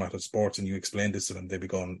the format of sports and you explain this to them, they'd be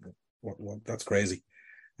going, "What? That's crazy."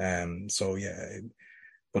 So yeah,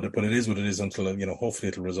 but it is what it is until hopefully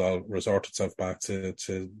it'll resort itself back to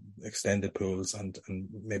extended pools and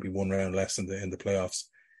maybe one round less in the playoffs,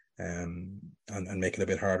 and make it a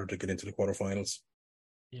bit harder to get into the quarterfinals.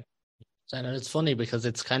 Yeah, and it's funny because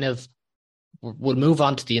it's kind of, we'll move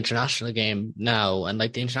on to the international game now, and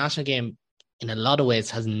like the international game in a lot of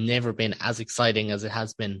ways has never been as exciting as it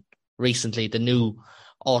has been recently. The new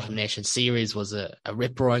Autumn Nation series was a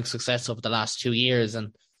rip-roaring success over the last 2 years,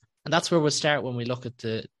 and that's where we'll start when we look at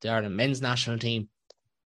the Ireland men's national team.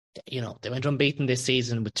 They went unbeaten this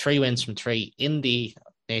season with 3 wins from 3 in the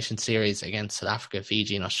Nation series against South Africa,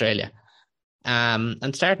 Fiji and Australia.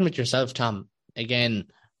 And starting with yourself, Tom, again,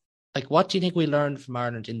 like, what do you think we learned from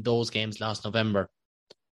Ireland in those games last November?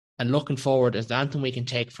 And looking forward, is there anything we can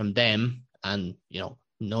take from them and,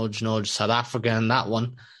 nudge South Africa and that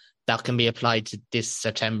one that can be applied to this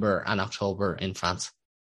September and October in France?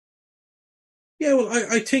 Yeah, well,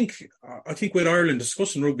 I think with Ireland,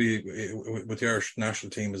 discussing rugby with the Irish national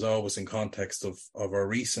team is always in context of our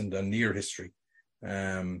recent and near history.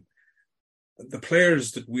 The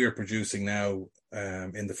players that we are producing now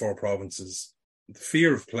in the 4 provinces, the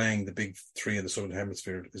fear of playing the big 3 in the Southern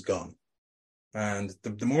Hemisphere is gone. And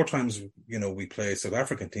the more times, we play South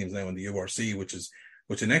African teams now in the URC,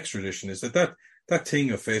 which an next tradition is that thing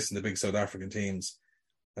of facing the big South African teams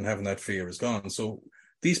and having that fear is gone. So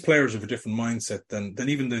these players have a different mindset than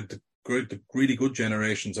even the really good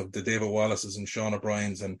generations of the David Wallaces and Sean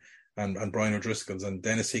O'Briens and Brian O'Driscolls and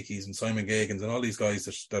Dennis Hickeys and Simon Gagans and all these guys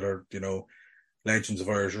that are, legends of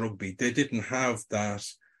Irish rugby. They didn't have that.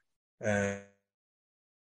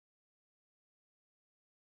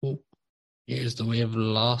 Here's the way of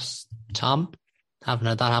lost Tom. Haven't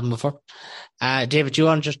had that happen before. David, do you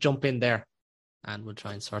want to just jump in there and we'll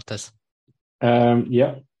try and sort this?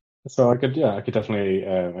 Yeah. So I could definitely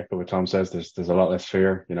echo what Tom says. There's a lot less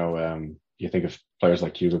fear. You think of players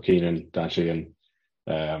like Hugo Keenan, Danchi,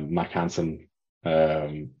 and Mac Hansen.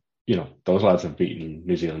 Those lads have beaten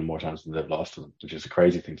New Zealand more times than they've lost to them, which is a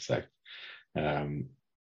crazy thing to say.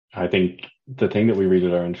 I think the thing that we really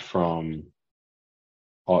learned from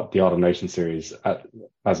the Autumn Nation series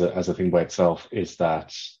as a thing by itself is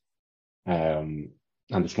that, and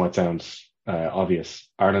this might sound obvious,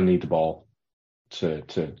 Ireland need the ball to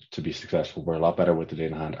be successful. We're a lot better with it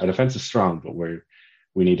in hand. Our defense is strong, but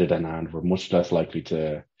we need it in hand. We're much less likely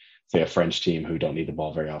to say a French team who don't need the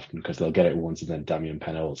ball very often because they'll get it once and then Damien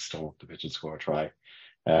Penaud will storm up the pitch and score a try.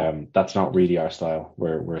 That's not really our style.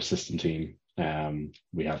 We're a system team.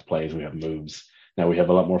 We have plays, we have moves. Now we have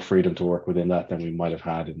a lot more freedom to work within that than we might have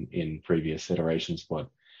had in previous iterations, but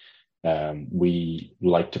we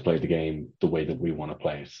like to play the game the way that we want to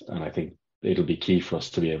play it. And I think it'll be key for us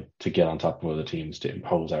to be able to get on top of other teams, to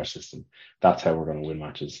impose our system. That's how we're going to win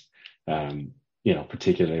matches.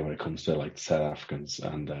 Particularly when it comes to like the South Africans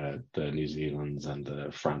and the New Zealands and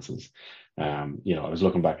the Frances. I was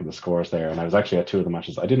looking back at the scores there, and I was actually at 2 of the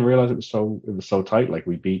matches. I didn't realize it was so tight. Like,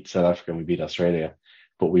 we beat South Africa and we beat Australia,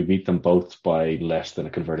 but we beat them both by less than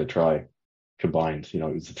a converted try combined. It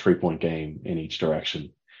was a 3-point game in each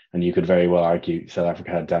direction, and you could very well argue South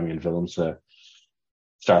Africa had Damian Willems to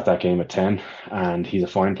start that game at 10, and he's a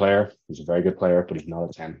fine player. He's a very good player, but he's not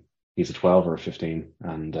a 10. He's a 12 or a 15.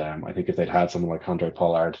 And I think if they'd had someone like Andre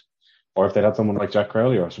Pollard, or if they'd had someone like Jack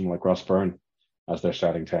Crowley or someone like Ross Byrne as their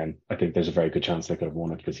starting 10, I think there's a very good chance they could have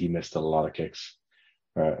won it, because he missed a lot of kicks.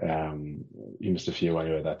 He missed a few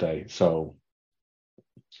anyway that day. So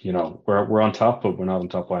we're on top, but we're not on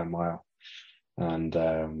top by a mile. And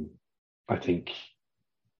I think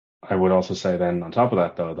I would also say then on top of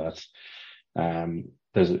that though that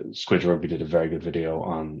there's Squid Rugby did a very good video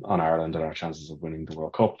on Ireland and our chances of winning the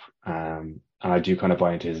World Cup. And I do kind of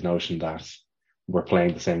buy into his notion that we're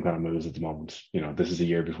playing the same kind of moves at the moment. This is a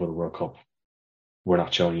year before the World Cup. We're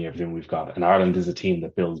not showing you everything we've got. And Ireland is a team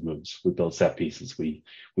that builds moves. We build set pieces. We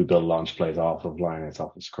build launch plays off of lineouts,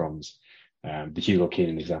 off of scrums. The Hugo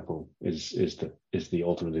Keenan example is the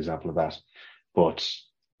ultimate example of that. But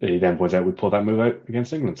he then points out we pulled that move out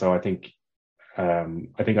against England. So I think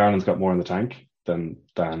Ireland's got more in the tank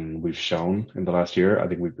than we've shown in the last year. I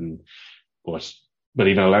think we've been, but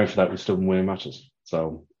even allowing for that, we've still been winning matches.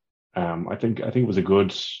 So I think it was a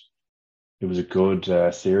good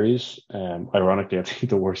series. Ironically, I think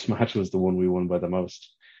the worst match was the one we won by the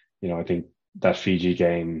most. I think that Fiji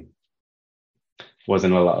game was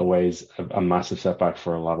in a lot of ways a massive setback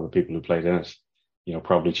for a lot of the people who played in it.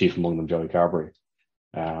 Probably chief among them, Joey Carberry.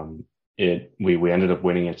 We ended up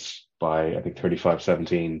winning it by, I think,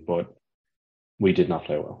 35-17, but we did not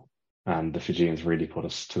play well. And the Fijians really put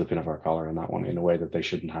us to the pin of our collar in that one in a way that they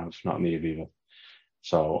shouldn't have, not in the Aviva.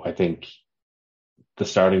 So I think the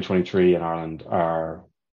starting 23 in Ireland are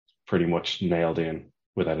pretty much nailed in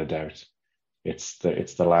without a doubt. It's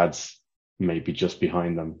the lads maybe just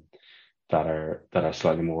behind them that are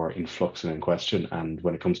slightly more in flux and in question. And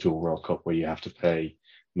when it comes to a World Cup where you have to play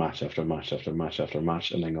match after match after match after match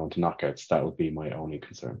and then go into knockouts, that would be my only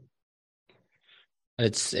concern.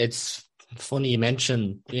 It's funny you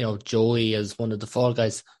mention, Joey as one of the fall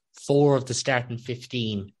guys. 4 of the starting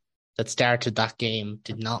 15 that started that game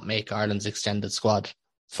did not make Ireland's extended squad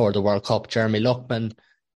for the World Cup. Jeremy Luckman,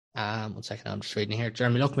 one second, I'm just reading here.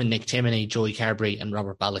 Jeremy Luckman, Nick Timoney, Joey Carberry, and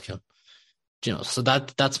Robert Balakoon. So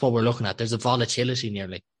that's what we're looking at. There's a volatility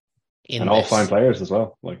nearly. And all fine players as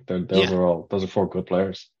well. Like those are 4 good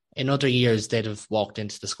players. In other years, they'd have walked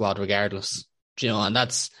into the squad regardless. And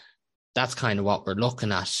that's kind of what we're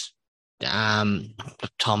looking at. Tom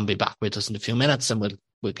will be back with us in a few minutes, and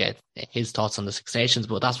we'll get his thoughts on the Six Nations.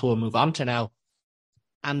 But that's what we'll move on to now.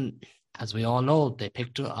 And as we all know,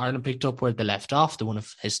 Ireland picked up where they left off. They won a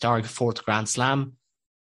historic 4th Grand Slam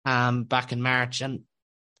back in March. And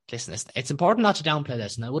listen, it's important not to downplay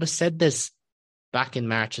this. And I would have said this back in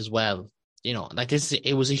March as well.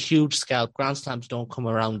 It was a huge scalp. Grand Slams don't come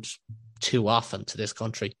around too often to this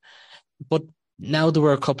country. But now they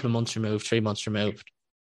were a couple of months removed, 3 months removed.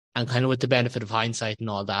 And kind of with the benefit of hindsight and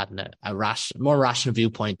all that, and a more rational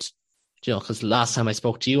viewpoint, because last time I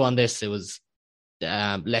spoke to you on this, it was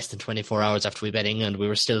less than 24 hours after we bet England. We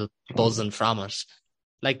were still buzzing from it.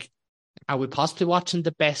 Are we possibly watching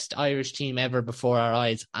the best Irish team ever before our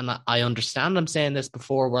eyes? And I understand I'm saying this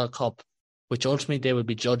before World Cup, which ultimately they will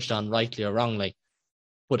be judged on rightly or wrongly.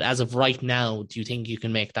 But as of right now, do you think you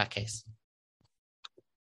can make that case?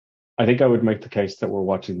 I think I would make the case that we're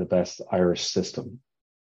watching the best Irish system.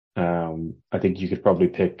 I think you could probably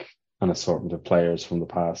pick an assortment of players from the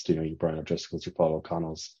past, your Brian O'Driscolls, your Paul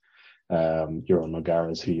O'Connells, your Owen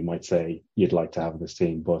O'Gara's, who you might say you'd like to have in this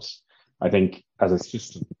team. But I think as a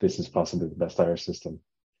system, this is possibly the best Irish system.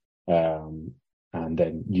 And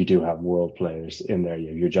then you do have world players in there.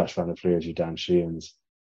 Your Josh Van der Fleers, your Dan Sheehan's,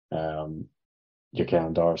 your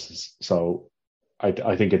Kean Doris's. So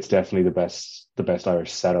I think it's definitely the best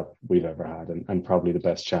Irish setup we've ever had, and probably the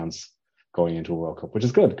best chance going into a World Cup, which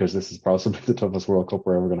is good because this is possibly the toughest World Cup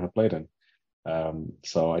we're ever going to have played in.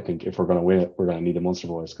 So I think if we're going to win it, we're going to need the Munster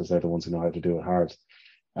boys because they're the ones who know how to do it hard.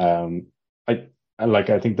 I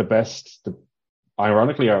think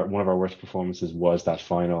ironically, one of our worst performances was that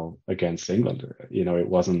final against England. It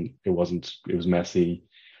was messy.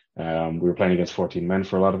 We were playing against 14 men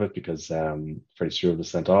for a lot of it because Freddie Stewart was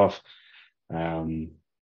sent off.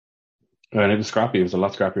 And it was scrappy. It was a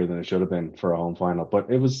lot scrappier than it should have been for a home final, but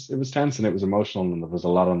it was tense and it was emotional and there was a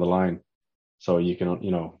lot on the line. So you can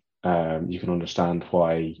understand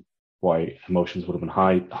why emotions would have been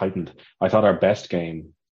heightened. I thought our best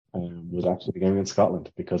game was actually the game against Scotland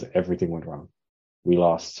because everything went wrong. We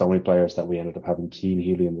lost so many players that we ended up having Keane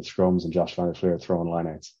Healy in the scrums and Josh Van der Fleer throwing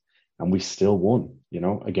lineouts, and we still won.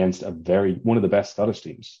 Against one of the best Scottish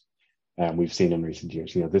teams we've seen in recent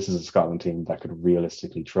years. This is a Scotland team that could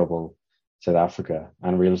realistically trouble South Africa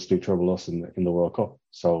and realistically trouble us in the World Cup.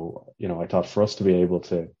 So, I thought for us to be able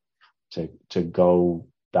to go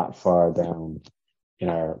that far down in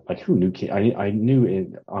our, who knew I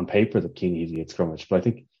knew on paper that Keane Healy had scrummaged, but I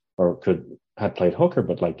think, had played hooker,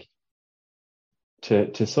 but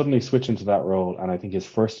to suddenly switch into that role. And I think his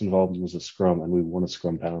first involvement was a scrum and we won a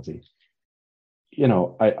scrum penalty.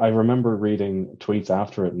 I remember reading tweets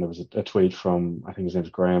after it, and there was a tweet from, I think his name's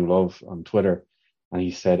Graham Love on Twitter, and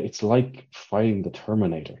he said, it's like fighting the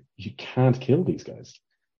Terminator. You can't kill these guys.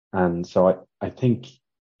 And so I think,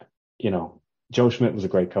 Joe Schmidt was a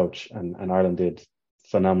great coach, and Ireland did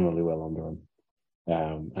phenomenally well under him.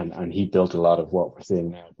 And he built a lot of what we're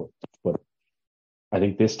seeing now. But I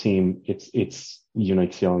think this team, its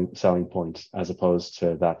unique selling point, as opposed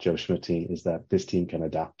to that Joe Schmidt team, is that this team can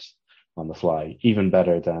adapt on the fly, even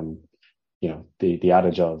better than, the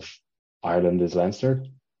adage of Ireland is Leinster.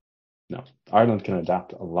 No, Ireland can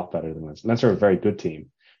adapt a lot better than Leinster. Leinster are a very good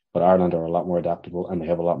team, but Ireland are a lot more adaptable, and they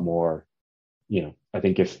have a lot more, I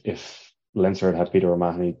think if Leinster had Peter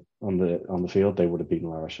O'Mahony on the field, they would have beaten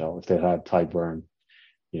La Rochelle. If they had Ty Byrne,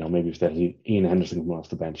 maybe if they had Ian Henderson coming off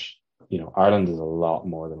the bench, Ireland is a lot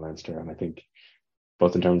more than Leinster, and I think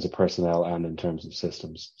both in terms of personnel and in terms of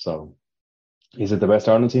systems. So, is it the best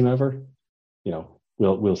Ireland team ever?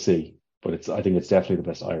 We'll see, but I think it's definitely the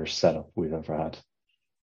best Irish setup we've ever had.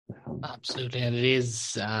 Absolutely, and it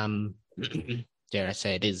is. Dare I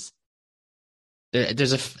say it is.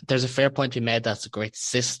 There's a fair point to be made. That's a great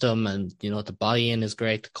system, and the buy-in is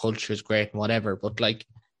great, the culture is great, and whatever. But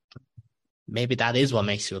maybe that is what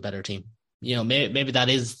makes you a better team. Maybe that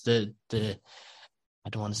is the I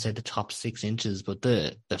don't want to say the top 6 inches, but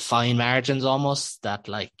the fine margins almost that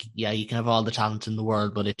you can have all the talent in the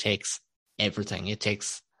world, but it takes everything. It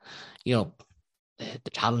takes, the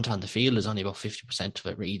talent on the field is only about 50% of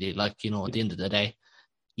it really. At the end of the day,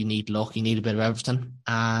 you need luck, you need a bit of everything.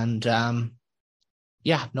 And I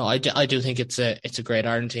do think it's a great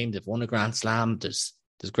Ireland team. They've won a Grand Slam. There's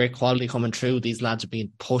great quality coming through. These lads are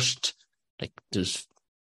being pushed.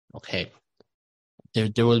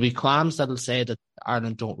 There will be qualms that'll say that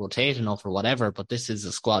Ireland don't rotate enough or whatever, but this is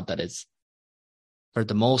a squad that is, for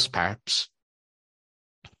the most part,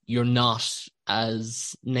 you're not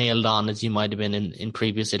as nailed on as you might have been in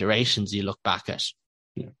previous iterations. You look back at,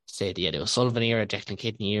 say, the Eddie O'Sullivan era, Declan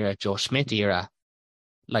Kidney era, Joe Schmidt era.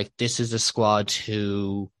 This is a squad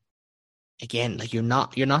who, again, you're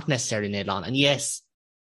not necessarily nailed on. And yes,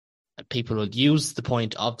 people will use the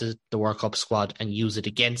point of the World Cup squad and use it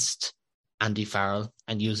against Andy Farrell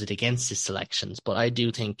and use it against his selections. But I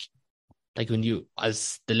do think, when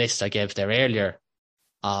as the list I gave there earlier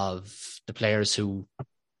of the players who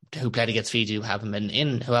played against Fiji who haven't been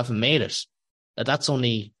in, who haven't made it, that's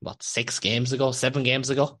only 7 games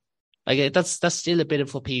ago. That's still a bit of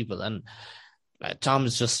for people. And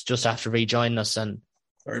Tom's just after rejoining us, and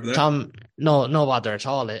Tom, no bother at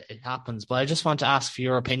all. It happens. But I just want to ask for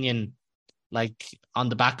your opinion. On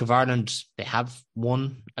the back of Ireland, they have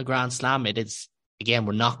won a Grand Slam. It is, again,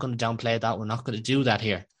 we're not going to downplay that. We're not going to do that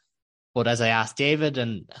here. But as I asked David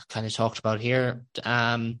and kind of talked about here,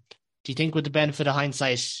 do you think with the benefit of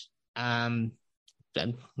hindsight, and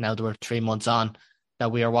now that we're 3 months on,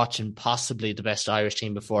 that we are watching possibly the best Irish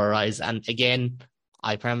team before our eyes? And again,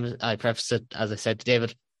 I preface it, as I said to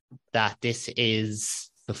David, that this is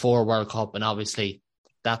before World Cup, and obviously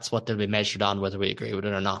that's what they'll be measured on, whether we agree with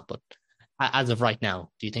it or not. But as of right now,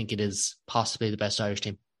 do you think it is possibly the best Irish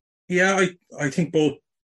team? Yeah, I think both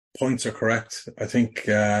points are correct. I think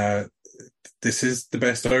this is the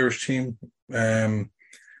best Irish team that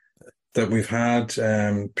we've had.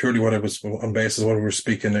 Purely what it was on basis of what we were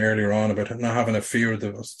speaking earlier on about not having a fear of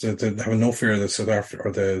having no fear of the South Africa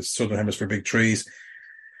or the Southern Hemisphere Big Threes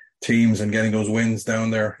teams, and getting those wins down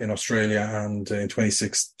there in Australia and in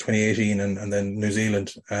 2018 and then New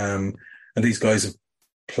Zealand. And these guys have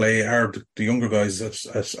the younger guys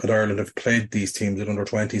at Ireland have played these teams at under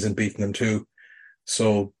 20s and beaten them too.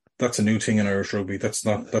 So that's a new thing in Irish rugby. That's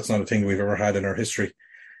not a thing we've ever had in our history.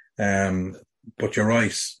 But you're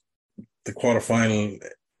right. The quarterfinal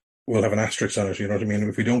will have an asterisk on it. You know what I mean?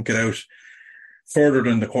 If we don't get out further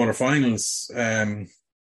than the quarterfinals,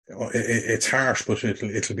 it's harsh, but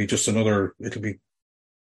it'll be just another. It'll be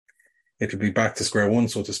back to square one,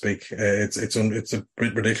 so to speak. It's a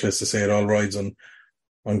bit ridiculous to say it all rides on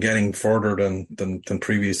getting further than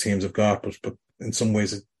previous teams have got, but in some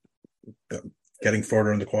ways, getting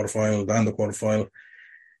further in the quarterfinal than the quarterfinal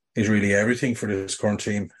is really everything for this current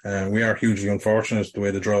team. We are hugely unfortunate the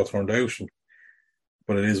way the draw turned out,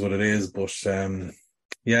 but it is what it is. But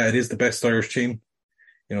it is the best Irish team.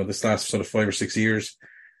 This last sort of 5 or 6 years,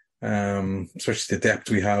 especially the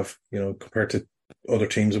depth we have. Compared to other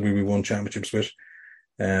teams that we won championships with.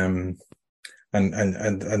 And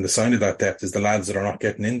the sign of that depth is the lads that are not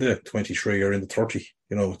getting into 23 or into 30.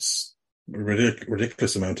 It's a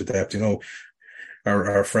ridiculous amount of depth.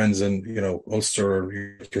 Our friends in Ulster, or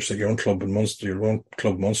your own club in Munster, your own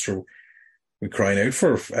club Munster, crying out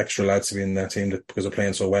for extra lads to be in that team because they're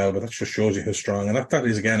playing so well, but that just shows you how strong. And that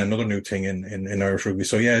is, again, another new thing in Irish rugby.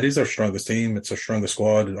 So, yeah, it is our strongest team. It's our strongest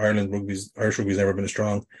squad. Irish rugby's never been as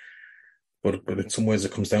strong. But in some ways,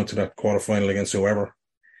 it comes down to that quarterfinal against whoever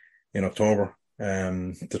in October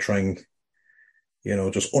to try and,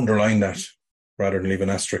 just underline that rather than leave an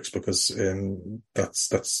asterisk, because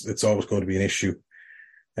it's always going to be an issue.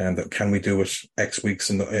 And that can we do it X weeks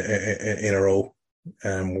in a row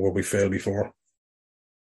where we failed before?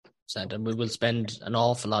 And we will spend an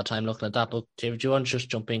awful lot of time looking at that. But David, do you want to just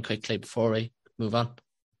jump in quickly before we move on?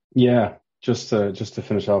 Yeah, just to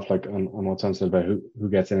finish off, like on what Sam said about who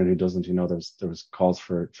gets in and who doesn't. There was calls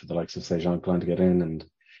for the likes of, say, Jean Klein to get in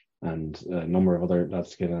and a number of other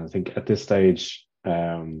lads to get in. I think at this stage,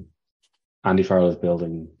 Andy Farrell is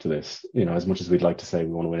building to this. As much as we'd like to say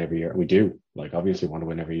we want to win every year, and we do, obviously want to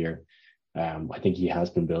win every year. I think he has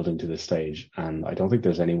been building to this stage, and I don't think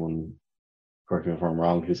there's anyone, correct me if I'm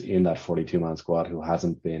wrong, who's in that 42-man squad who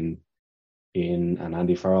hasn't been in an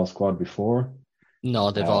Andy Farrell squad before.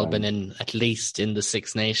 No, they've all been in at least in the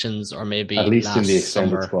Six Nations, or maybe at least last in the extended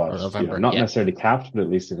summer squad. or November. Not necessarily capped, but at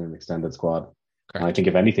least in an extended squad. Correct. And I think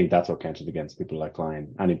if anything, that's what counted against people like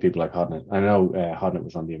Klein and people like Hodnett. I know Hodnett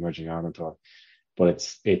was on the Emerging Ireland tour, but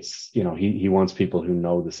it's he wants people who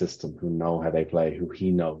know the system, who know how they play, who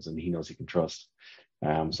he knows and he knows he can trust.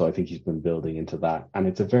 So I think he's been building into that, and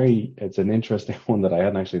it's an interesting one that I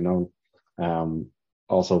hadn't actually known.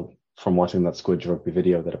 Also from watching that Squidge Rugby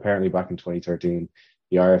video, that apparently back in 2013,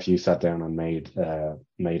 the RFU sat down and made a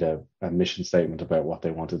mission statement about what they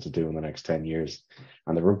wanted to do in the next 10 years.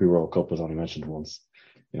 And the Rugby World Cup was only mentioned once.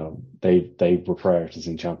 They were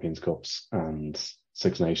prioritizing Champions Cups and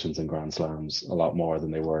Six Nations and Grand Slams a lot more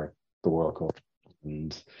than they were the World Cup.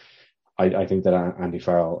 And I think that Andy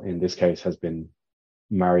Farrell in this case has been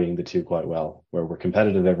marrying the two quite well, where we're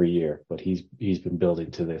competitive every year, but he's been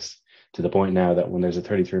building to this, to the point now that when there's a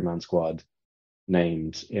 33-man squad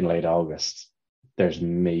named in late August, there's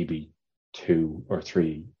maybe 2 or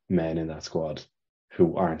 3 men in that squad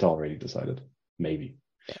who aren't already decided, maybe.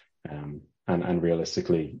 And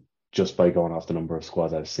realistically, just by going off the number of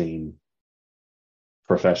squads I've seen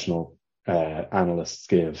professional analysts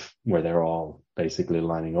give, where they're all basically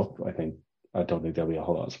lining up, I don't think there'll be a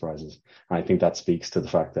whole lot of surprises. And I think that speaks to the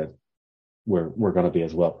fact that we're going to be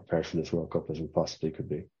as well prepared for this World Cup as we possibly could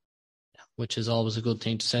be. Which is always a good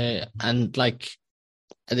thing to say. And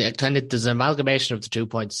there's an amalgamation of the 2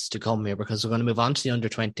 points to come here, because we're going to move on to the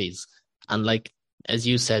under-20s. And as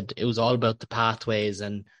you said, it was all about the pathways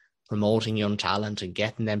and promoting young talent and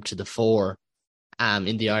getting them to the fore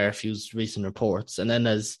in the IRFU's recent reports. And then,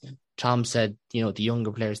 as Tom said, the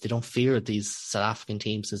younger players, they don't fear these South African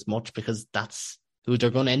teams as much, because that's who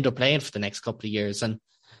they're going to end up playing for the next couple of years. And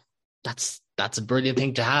that's a brilliant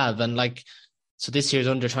thing to have. And so this year's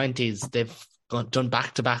under-20s, they've done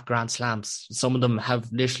back-to-back Grand Slams. Some of them have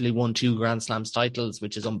literally won 2 Grand Slams titles,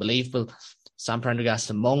 which is unbelievable. Sam Prendergast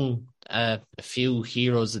among a few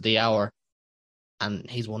heroes of the hour, and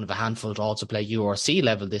he's one of a handful to also play URC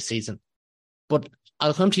level this season. But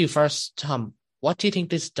I'll come to you first, Tom. What do you think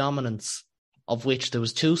this dominance, of which there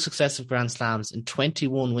was 2 successive Grand Slams and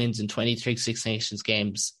 21 wins in 23 Six Nations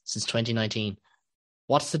games since 2019,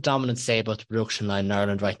 what's the dominance say about the production line in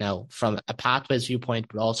Ireland right now, from a pathways viewpoint,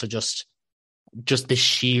 but also just the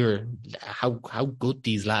sheer how good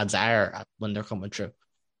these lads are when they're coming through?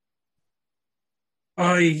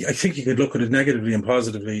 I think you could look at it negatively and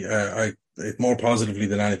positively. More positively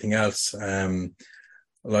than anything else.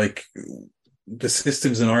 The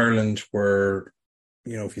systems in Ireland were,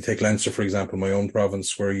 if you take Leinster, for example, my own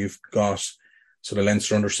province, where you've got sort of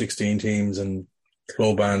Leinster under 16 teams and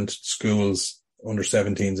club and schools under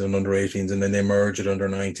 17s and under 18s, and then they merge at under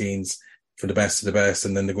 19s for the best of the best,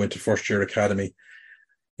 and then they go into first year academy.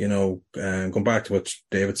 Going back to what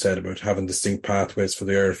David said about having distinct pathways for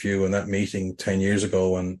the RFU and that meeting 10 years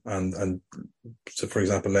ago, and so, for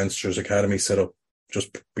example, Leinster's academy set up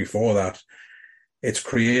just before that, it's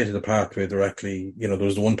created a pathway directly.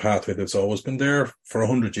 There's the one pathway that's always been there for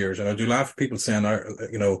 100 years. And I do laugh at people saying,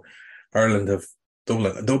 Ireland have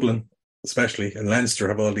Dublin, especially, and Leinster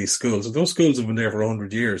have all these schools. And those schools have been there for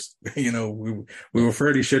 100 years. We were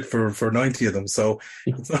fairly shit for 90 of them. So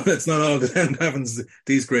it's not all that happens,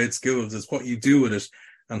 these great schools. It's what you do with it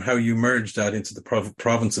and how you merge that into the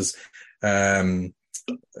provinces.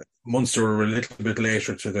 Munster were a little bit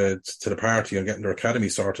later to the party on getting their academy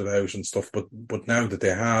sorted out and stuff, but now that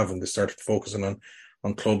they have, and they started focusing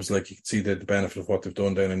on clubs, like you can see the benefit of what they've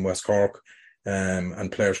done down in West Cork,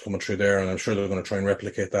 and players coming through there, and I'm sure they're going to try and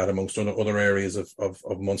replicate that amongst other areas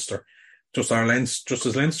of Munster. just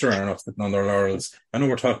as Leinster are not sitting on their laurels. I know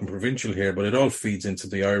we're talking provincial here, but it all feeds into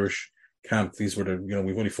the Irish camp. These were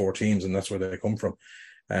we've only 4 teams, and that's where they come from.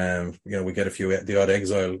 We get the odd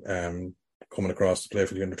exile coming across to play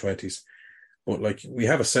for the under-20s. But like, we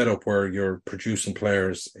have a setup where you're producing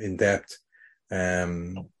players in depth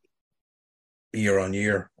year on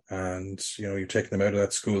year, and you're taking them out of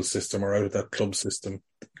that school system or out of that club system,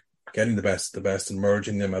 getting the best and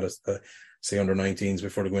merging them at say under-19s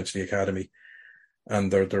before they go into the academy,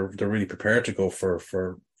 and they're really prepared to go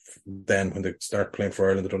for then when they start playing for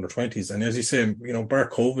Ireland at under-20s. And as you say, bar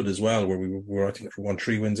COVID as well, where we were, I think, won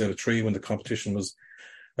 3 wins out of 3 when the competition was,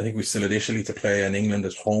 I think we still had Italy to play and England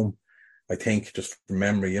at home, I think, just from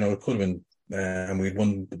memory. It could have been, and we'd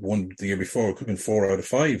won the year before, it could have been 4 out of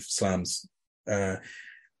 5 slams. And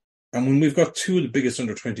when we've got 2 of the biggest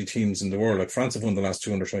under-20 teams in the world, like France have won the last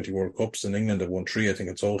 2 under-20 World Cups, and England have won 3, I think,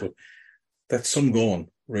 in total. That's some going,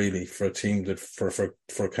 really, for a team that, for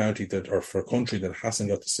a county that, or for a country that hasn't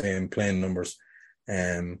got the same playing numbers.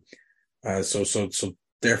 So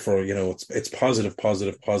therefore, it's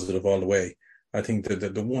positive all the way. I think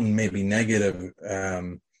that the one maybe negative,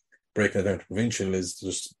 breaking it down to provincial, is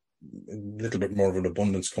just a little bit more of an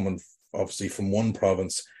abundance coming, obviously, from one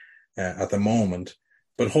province at the moment.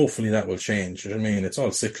 But hopefully that will change. You know what I mean? It's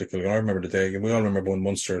all cyclical. I remember the day, we all remember when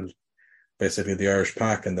Munster, basically the Irish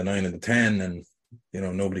pack and the 9 and the 10, and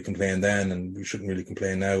nobody complained then, and we shouldn't really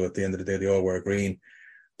complain now. At the end of the day, they all wear green.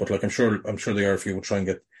 But like, I'm sure the RFU will try and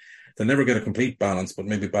they'll never get a complete balance, but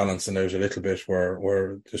maybe balancing out a little bit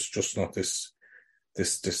where there's just not this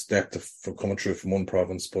depth of coming through from one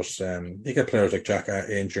province. But you get players like Jack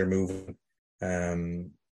Ainger moving,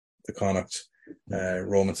 the Connacht,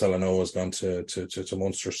 Roman Solano has gone to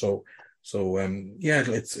Munster. So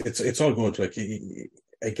it's all good. Like,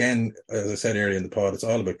 again, as I said earlier in the pod, it's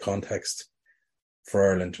all about context for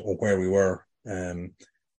Ireland or where we were.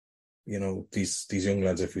 These young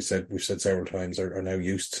lads, we've said several times, are now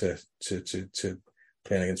used to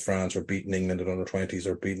playing against France or beating England at under-20s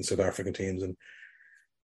or beating South African teams, and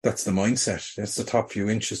that's the mindset. That's the top few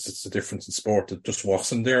inches. It's the difference in sport that just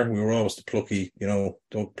wasn't there. We were always the plucky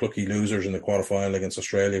losers in the quarterfinal against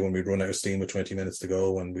Australia when we'd run out of steam with 20 minutes to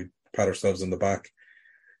go and we'd pat ourselves on the back.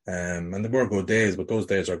 And there were good days, but those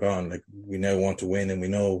days are gone. Like, we now want to win, and we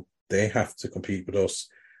know they have to compete with us.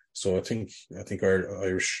 So I think our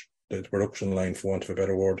Irish, the production line, for want of a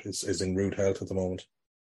better word, is in rude health at the moment.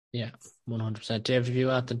 Yeah, 100%. Dave, have you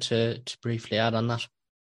anything to briefly add on that?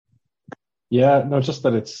 Yeah, no, just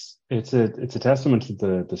that it's a testament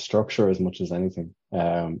to the structure as much as anything.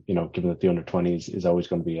 Given that the under-20s is always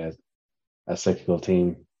going to be a cyclical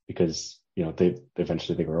team, because they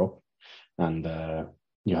eventually grow up, and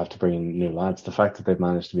you have to bring in new lads. The fact that they've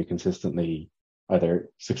managed to be consistently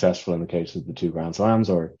either successful in the case of the 2 Grand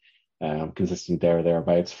Slams or consistent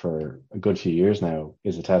thereabouts for a good few years now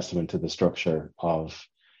is a testament to the structure of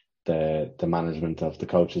the management of the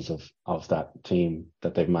coaches of that team,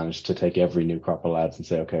 that they've managed to take every new crop of lads and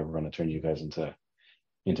say, okay, we're going to turn you guys into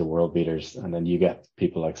world beaters. And then you get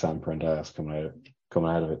people like Sam Prendas coming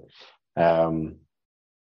out of it.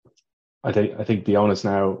 I think the onus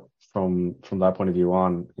now from that point of view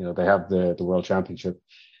on, they have the World Championship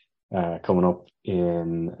coming up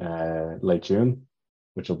in late June,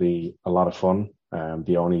 which will be a lot of fun.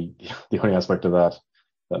 The only aspect of that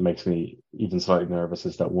makes me even slightly nervous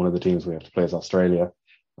is that one of the teams we have to play is Australia.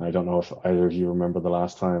 I don't know if either of you remember the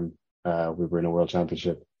last time we were in a World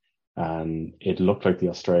Championship, and it looked like the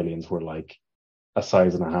Australians were like a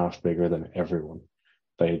size and a half bigger than everyone.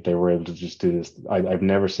 They were able to just do this. I've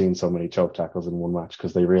never seen so many choke tackles in one match,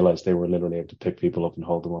 because they realized they were literally able to pick people up and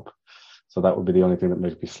hold them up. So that would be the only thing that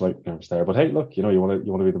makes me slightly nervous there. But hey, look, you want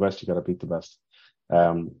to be the best, you got to beat the best.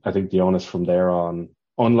 I think the onus from there on,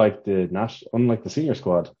 unlike the senior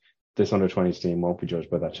squad, this under-20s team won't be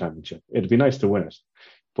judged by that championship. It'd be nice to win it,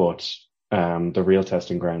 but the real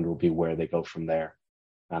testing ground will be where they go from there.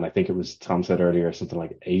 And I think it was, Tom said earlier, something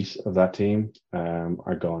like 8 of that team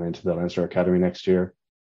are going into the Leinster Academy next year.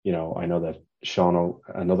 I know that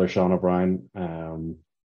another Sean O'Brien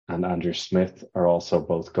and Andrew Smith are also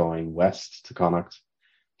both going west to Connacht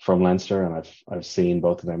from Leinster, and I've seen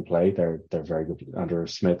both of them play. They're very good. Andrew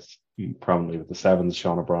Smith prominently with the Sevens.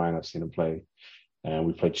 Sean O'Brien, I've seen him play, and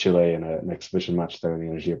we played Chile in an exhibition match there in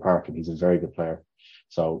the Energia Park, and he's a very good player.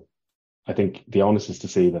 So I think the onus is to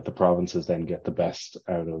see that the provinces then get the best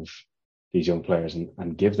out of these young players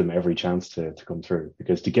and give them every chance to come through,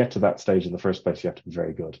 because to get to that stage in the first place, you have to be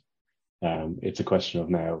very good. It's a question of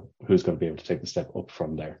now who's going to be able to take the step up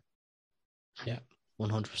from there. Yeah,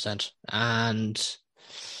 100%. And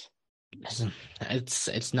listen,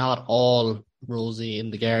 it's not all rosy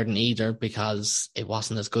in the garden either, because it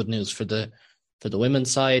wasn't as good news for the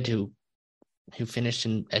women's side, who finished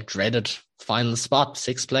in a dreaded final spot,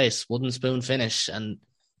 6th place, wooden spoon finish. And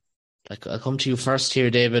like, I'll come to you first here,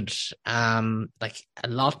 David. Like, a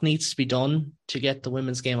lot needs to be done to get the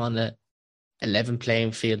women's game on the 11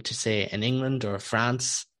 playing field to, say, in England or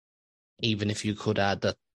France. Even if you could add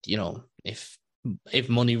that, you know, if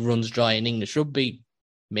money runs dry in English rugby,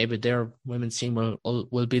 maybe their women's team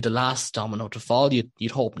will be the last domino to fall.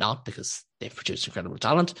 You'd hope not, because they've produced incredible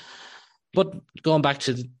talent. But going back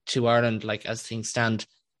to Ireland, like, as things stand,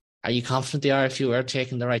 are you confident the RFU are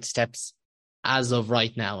taking the right steps as of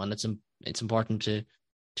right now? And it's important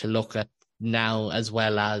to look at now as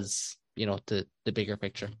well as, you know, the bigger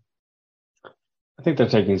picture. I think they're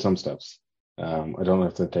taking some steps. I don't know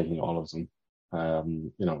if they're taking all of them.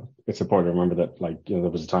 You know, it's important to remember that, like, you know,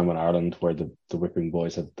 there was a time in Ireland where the whipping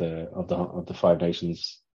boys had of the Five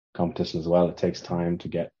Nations competition as well. It takes time to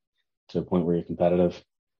get to a point where you're competitive.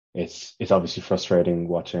 It's obviously frustrating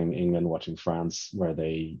watching England, watching France, where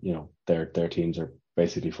they, you know, their teams are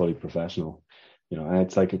basically fully professional, you know, and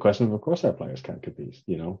it's like a question of course our players can't compete.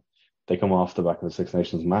 You know, they come off the back of the Six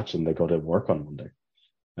Nations match and they go to work on Monday.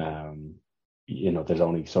 You know, there's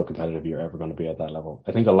only so competitive you're ever going to be at that level.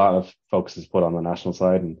 I think a lot of focus is put on the national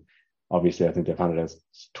side, and obviously I think they've handed out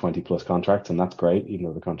 20 plus contracts, and that's great, even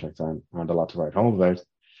though the contracts aren't a lot to write home about.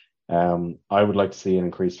 I would like to see an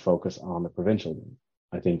increased focus on the provincial game.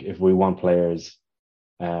 I think if we want players,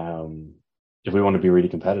 if we want to be really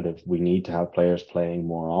competitive, we need to have players playing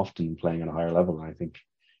more often, playing at a higher level. And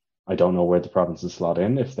I don't know where the provinces slot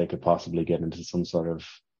in. If they could possibly get into some sort of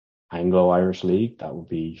Anglo-Irish league, that would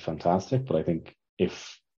be fantastic. But I think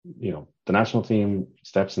if, you know, the national team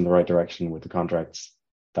steps in the right direction with the contracts,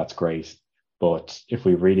 that's great. But if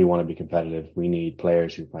we really want to be competitive, we need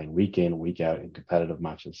players who are playing week in, week out in competitive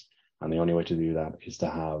matches. And the only way to do that is to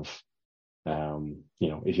have, you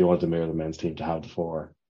know, if you want to mirror the men's team, to have the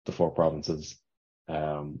four provinces,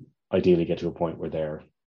 ideally get to a point where they're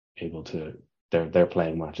able to, they're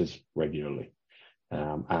playing matches regularly,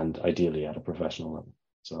 and ideally at a professional level.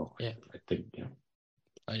 So yeah, I think, yeah,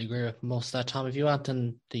 I'd agree with most of that. Tom, if you want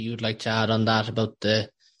anything that you'd like to add on that about the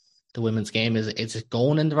women's game, is it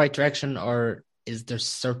going in the right direction, or is there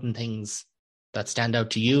certain things that stand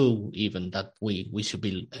out to you even that we should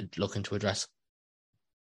be looking to address?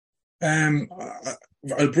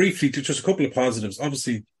 I'll briefly do just a couple of positives.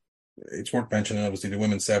 Obviously, it's worth mentioning, obviously, the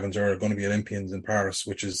women's sevens are going to be Olympians in Paris,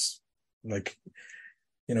 which is like,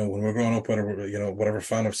 you know, when we're growing up, whatever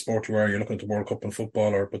fan of sport you are, you're looking at the World Cup in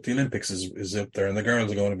football, but the Olympics is up there, and the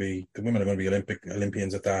women are going to be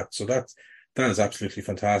Olympians at that. So that is absolutely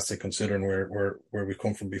fantastic, considering where we've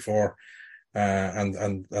come from before. And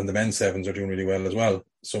the men's sevens are doing really well as well.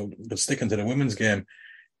 So, but sticking to the women's game,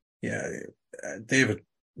 yeah, David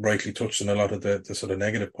rightly touched on a lot of the sort of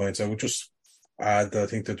negative points. I would just add that I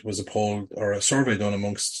think that was a poll or a survey done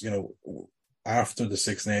amongst, you know, after the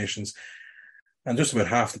Six Nations, and just about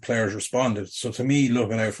half the players responded. So to me,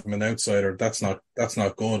 looking out from an outsider, that's not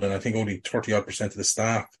good. And I think only 30% of the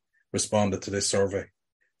staff responded to this survey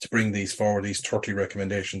to bring these forward, these 30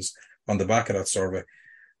 recommendations on the back of that survey.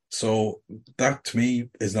 So that to me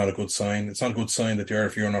is not a good sign. It's not a good sign that the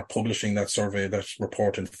RFU are not publishing that survey, that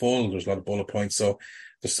report in full. There's a lot of bullet points. So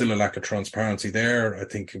there's still a lack of transparency there. I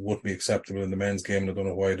think it wouldn't be acceptable in the men's game, and I don't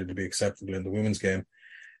know why it would be acceptable in the women's game.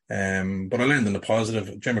 But I'll end on the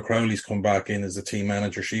positive. Gemma Crowley's come back in as the team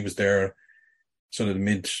manager. She was there sort of the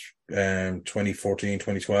mid 2014,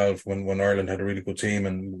 2012 when Ireland had a really good team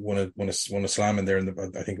and won a slam in there.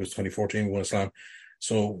 I think it was 2014 we won a slam.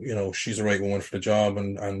 So, you know, she's the right woman for the job,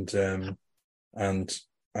 and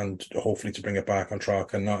hopefully to bring it back on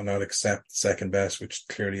track and not accept second best, which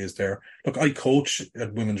clearly is there. Look, I coach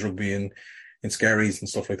at women's rugby in Skerries and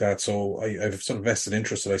stuff like that, so I've sort of vested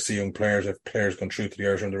interest that I see young players. I've players gone through to the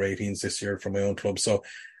Irish under-18s this year from my own club, so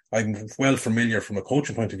I'm well familiar from a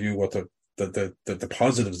coaching point of view what the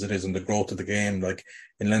positives it is in the growth of the game. Like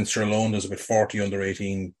in Leinster alone, there's about 40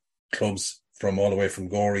 under-18 clubs from all the way from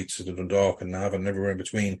Gorey to the Dundalk and Navan and everywhere in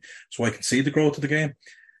between. So I can see the growth of the game,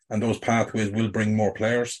 and those pathways will bring more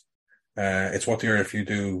players. It's what the RFU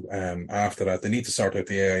do after that. They need to sort out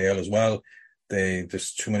the AIL as well.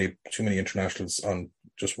 There's too many internationals on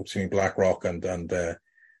just between Blackrock and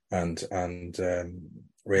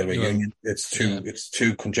Railway Union. It's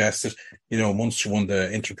too congested. You know, Munster won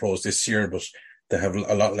the Interpros this year, but they have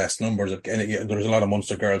a lot less numbers. There's a lot of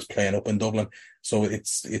Munster girls playing up in Dublin, so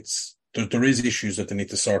there is issues that they need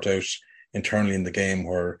to sort out internally in the game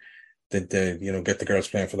where they get the girls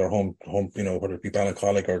playing for their home, you know, whether it be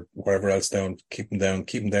Ballincollig or wherever else down, keep them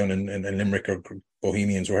down in Limerick or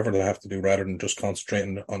Bohemians, whatever they have to do, rather than just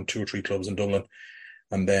concentrating on 2 or 3 clubs in Dublin.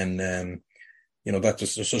 And then, that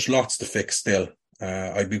there's just lots to fix still.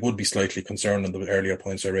 Would be slightly concerned on the earlier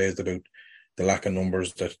points I raised about the lack of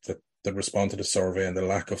numbers that respond to the survey and the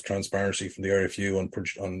lack of transparency from the RFU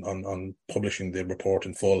on publishing the report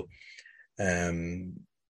in full.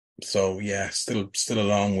 So yeah, still a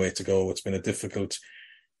long way to go. It's been a difficult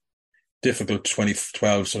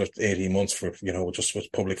 2012 sort of 18 months for, just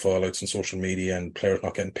with public fallouts and social media and players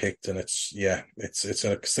not getting picked. And it's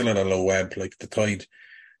still at a low ebb. Like the tide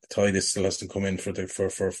still has to come in for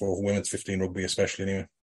women's 15 rugby, especially anyway.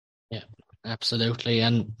 Yeah, absolutely.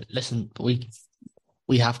 And listen,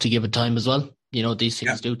 we have to give it time as well. These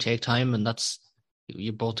things do take time, and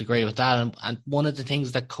you both agree with that. And one of the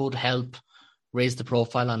things that could help raise the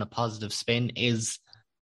profile on a positive spin is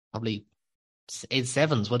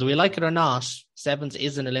sevens. Whether we like it or not, sevens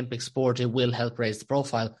is an Olympic sport. It will help raise the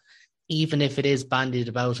profile, even if it is bandied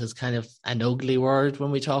about as kind of an ugly word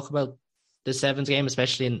when we talk about the sevens game,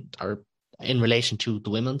 especially in relation to the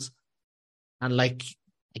women's. And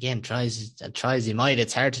again, try as you might,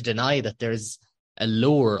 it's hard to deny that there's a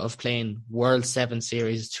lure of playing World 7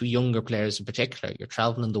 Series to younger players in particular. You're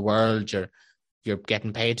traveling the world, you're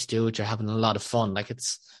getting paid to do it, you're having a lot of fun.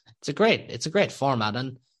 It's a great format.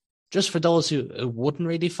 And just for those who wouldn't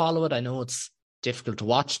really follow it, I know it's difficult to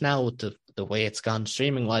watch now with the way it's gone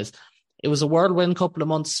streaming wise. It was a whirlwind couple of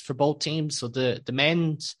months for both teams. So the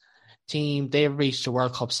men's team, they reached a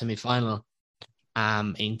World Cup semi-final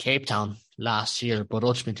in Cape Town last year, but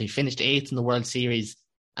ultimately finished 8th in the World Series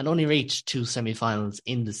and only reached 2 semi-finals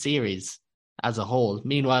in the series as a whole.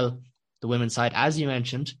 Meanwhile, the women's side, as you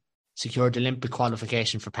mentioned, secured Olympic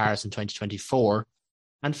qualification for Paris in 2024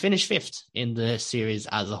 and finished 5th in the series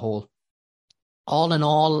as a whole. All in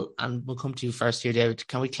all, and we'll come to you first here, David,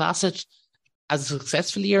 can we class it as a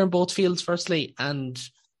successful year in both fields, firstly? And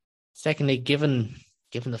secondly, given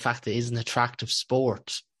the fact that it is an attractive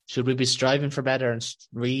sport, should we be striving for better and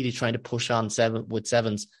really trying to push on with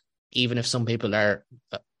sevens, even if some people are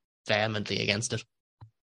vehemently against it?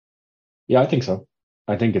 Yeah, I think so.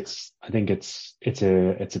 I think it's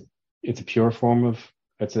a pure form of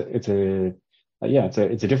a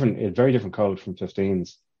very different code from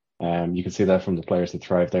 15s. You can see that from the players that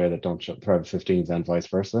thrive there that don't thrive at 15s and vice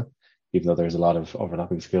versa, even though there's a lot of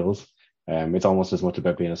overlapping skills. It's almost as much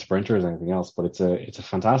about being a sprinter as anything else, but it's a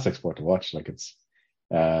fantastic sport to watch. It's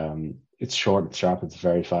short, it's sharp, it's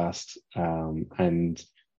very fast, and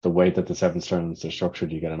the way that the sevens tournaments are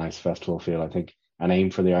structured, you get a nice festival feel. I think an aim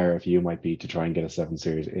for the IRFU might be to try and get a 7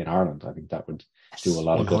 series in Ireland. I think that would do a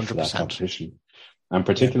lot of good for that competition. And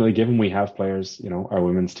particularly given we have players, our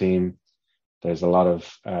women's team, there's a lot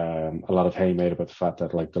of hay made about the fact that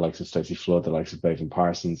the likes of Stacey Flood, the likes of Bevan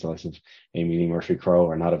Parsons, the likes of Amy Lee Murphy-Crowe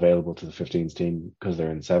are not available to the 15s team because they're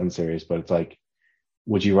in the 7 series. But it's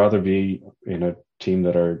would you rather be in a team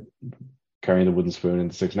that are carrying the wooden spoon in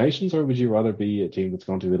the Six Nations, or would you rather be a team that's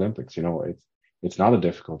going to the Olympics? It's not a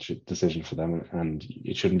difficult decision for them, and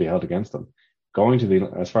it shouldn't be held against them.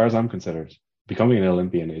 As far as I'm considered, becoming an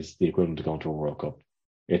Olympian is the equivalent to going to a World Cup.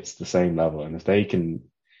 It's the same level, and if they can,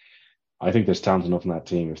 I think there's talent enough in that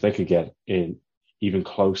team. If they could get in even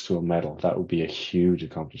close to a medal, that would be a huge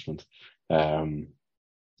accomplishment, a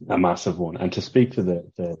massive one. And to speak to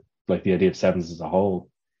the idea of sevens as a whole,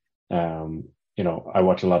 I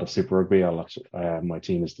watch a lot of Super Rugby. My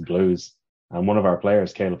team is the Blues. And one of our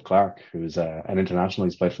players, Caleb Clark, who's an international,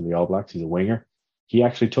 he's played for the All Blacks, he's a winger. He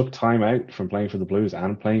actually took time out from playing for the Blues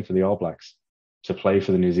and playing for the All Blacks to play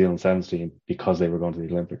for the New Zealand Sevens team because they were going to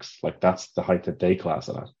the Olympics. That's the height that they class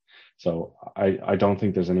it at. So I don't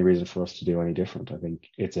think there's any reason for us to do any different. I think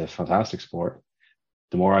it's a fantastic sport.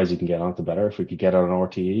 The more eyes you can get on it, the better. If we could get it on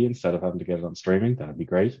RTE instead of having to get it on streaming, that'd be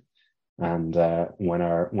great. And when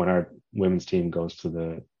our women's team goes to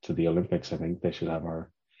the Olympics, I think they should have our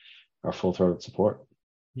full-throated support.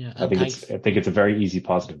 Yeah, I think it's a very easy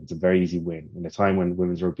positive. It's a very easy win. In a time when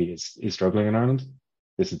women's rugby is struggling in Ireland,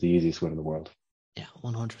 this is the easiest win in the world. Yeah,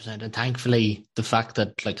 100%. And thankfully, the fact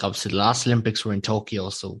that obviously the last Olympics were in Tokyo,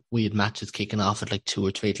 so we had matches kicking off at 2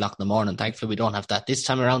 or 3 o'clock in the morning. Thankfully, we don't have that this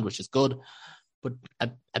time around, which is good. But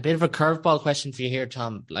a bit of a curveball question for you here,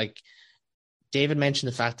 Tom. David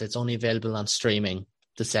mentioned the fact that it's only available on streaming,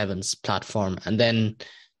 the Sevens platform. And then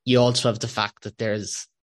you also have the fact that there's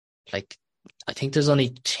I think there's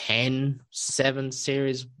only 10 7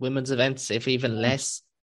 series women's events, if even less.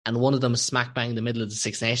 And one of them is smack bang in the middle of the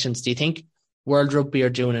Six Nations. Do you think World Rugby are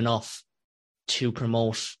doing enough to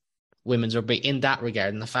promote women's rugby in that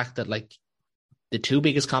regard? And the fact that the 2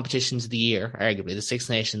 biggest competitions of the year, arguably the Six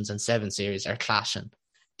Nations and 7 series, are clashing.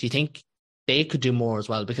 Do you think they could do more as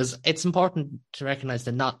well, because it's important to recognise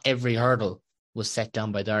that not every hurdle was set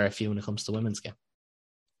down by the RFU when it comes to the women's game.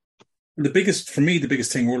 The biggest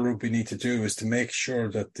thing World Rugby need to do is to make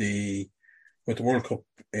sure that with the World Cup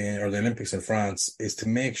or the Olympics in France, is to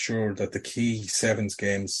make sure that the key sevens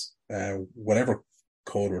games, whatever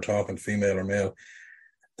code we're talking, female or male,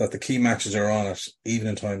 that the key matches are on at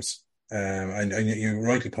evening times. And you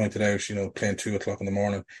rightly pointed out, playing 2:00 in the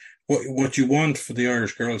morning. What you want for the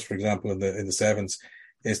Irish girls, for example, in the sevens,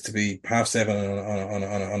 is to be 7:30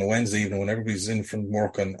 on a Wednesday evening when everybody's in from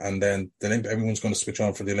work, and then everyone's going to switch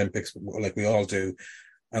on for the Olympics like we all do,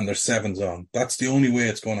 and there's sevens on. That's the only way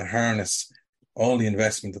it's going to harness all the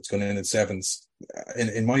investment that's going in sevens.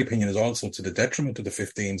 In my opinion, is also to the detriment of the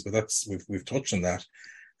 15s, but that's we've touched on that.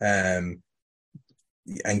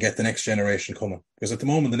 And get the next generation coming, because at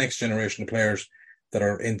the moment the next generation of players that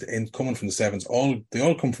are in coming from the sevens, they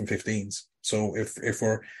all come from 15s. So if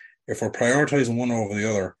we're prioritizing one over the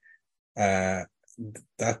other,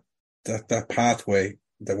 that pathway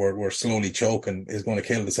that we're slowly choking is going to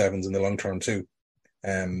kill the sevens in the long term too.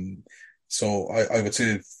 So I would say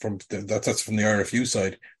that's from the RFU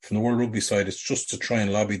side. From the World Rugby side, it's just to try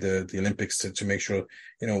and lobby the Olympics to make sure,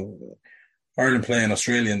 Ireland playing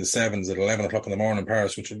Australia in the sevens at 11:00 in the morning in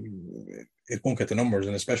Paris, which it won't get the numbers,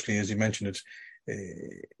 and especially as you mentioned it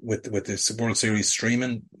with this World Series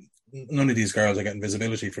streaming, none of these girls are getting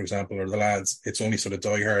visibility, for example, or the lads. It's only sort of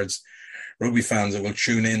diehards rugby fans that will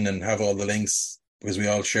tune in and have all the links because we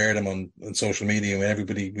all share them on social media. And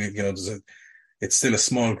everybody, it's still a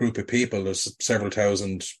small group of people. There's several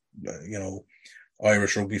thousand,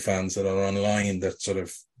 Irish rugby fans that are online that sort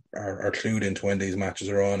of are clued into when these matches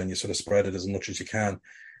are on, and you sort of spread it as much as you can.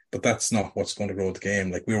 But that's not what's going to grow the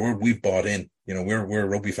game. Like we've bought in, we're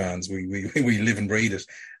rugby fans. We live and breathe it.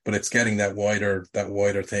 But it's getting that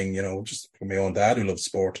wider thing. Just for my own dad who loves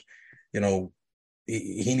sport,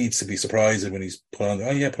 he needs to be surprised when he's put on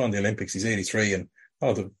the Olympics. He's 83 and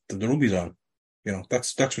the rugby's on.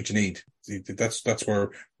 That's what you need. That's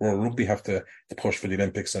where rugby have to push for the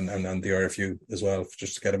Olympics and the RFU as well,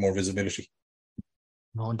 just to get more visibility.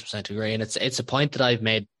 100% agree, and it's a point that I've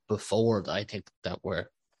made before, that I think that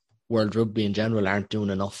World Rugby in general aren't doing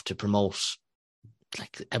enough to promote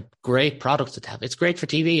like a great product to have. It's great for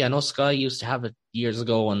TV. I know Sky used to have it years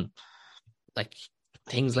ago, and like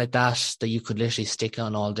things like that you could literally stick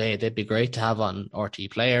on all day. They'd be great to have on RT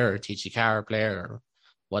Player or TG Car Player or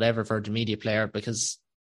whatever Virgin Media Player,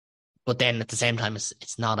 but then at the same time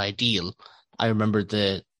it's not ideal. I remember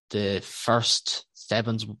the first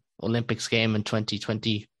sevens Olympics game in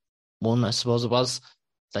 2021, I suppose it was.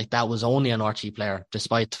 Like that was only on RT Player,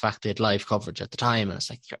 despite the fact they had live coverage at the time. And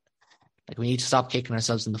it's like we need to stop kicking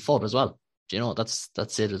ourselves in the foot as well. That's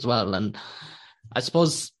it as well. And I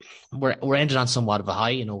suppose we're ending on somewhat of a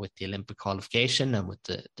high, with the Olympic qualification and with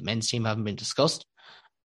the men's team having been discussed.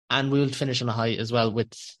 And we'll finish on a high as well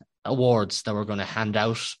with awards that we're going to hand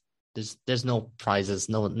out. There's no prizes,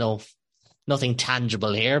 nothing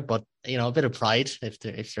tangible here, but a bit of pride if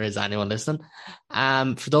there is anyone listening.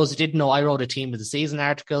 For those who didn't know, I wrote a Team of the Season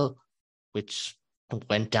article, which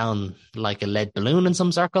went down like a lead balloon in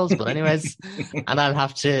some circles. But anyways, and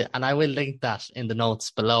I will link that in the notes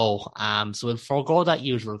below. So we'll forego that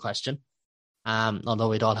usual question. Although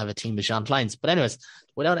we'd all have a team of Jean Lines. But anyways,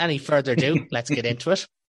 without any further ado, let's get into it.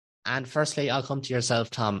 And firstly, I'll come to yourself,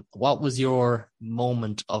 Tom. What was your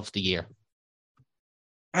moment of the year?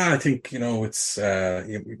 I think it's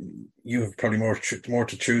you have probably more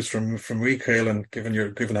to choose from me, Caelan,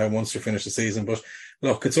 given how Munster finished the season. But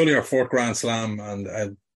look, it's only our fourth Grand Slam, and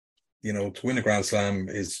to win a Grand Slam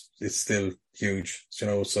is still huge.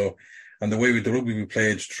 So, and the way the rugby we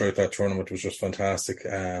played throughout that tournament was just fantastic.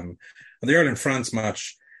 And the Ireland France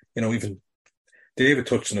match, even David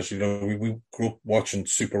touched on it. We grew up watching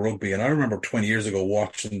Super Rugby, and I remember 20 years ago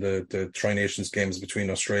watching the Tri-Nations games between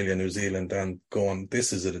Australia and New Zealand and going,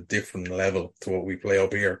 this is at a different level to what we play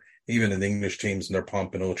up here, even in the English teams in their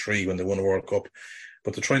pomp in 2003 when they won a World Cup.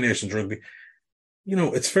 But the Tri-Nations Rugby,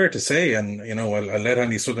 it's fair to say, and, I'll let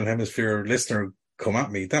any Southern Hemisphere listener come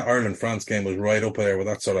at me, that Ireland-France game was right up there with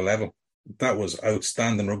that sort of level. That was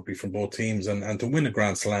outstanding rugby from both teams, and to win a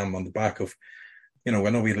Grand Slam on the back of, I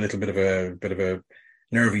know we had a little bit of a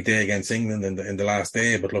nervy day against England in the last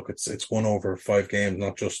day, but look, it's won over 5 games,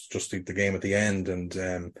 not just the game at the end. And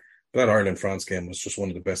that Ireland France game was just one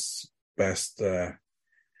of the best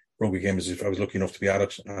rugby games I was lucky enough to be at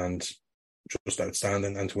it, and just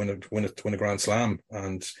outstanding. And to win a Grand Slam.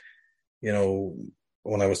 And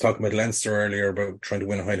when I was talking about Leinster earlier about trying to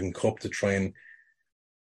win a Highland Cup, to try and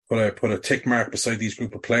put a tick mark beside these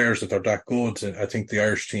group of players that are that good. I think the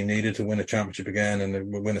Irish team needed to win a championship again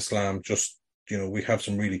and win a slam just we have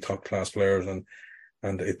some really top class players, and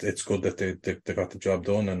it's good that they got the job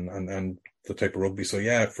done and the type of rugby. So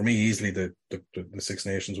yeah, for me, easily the Six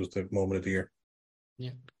Nations was the moment of the year.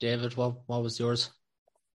 Yeah, David, what was yours?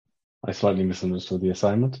 I slightly misunderstood the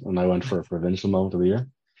assignment, and I went for a provincial moment of the year.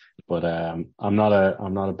 But I'm not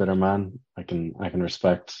a bitter man. I can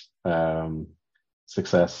respect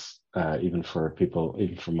success even for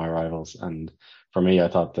my rivals. And for me, I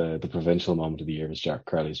thought the provincial moment of the year was Jack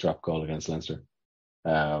Crowley's drop goal against Leinster.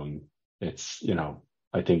 It's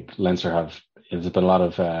I think Leinster there's been a lot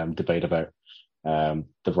of debate about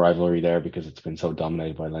the rivalry there because it's been so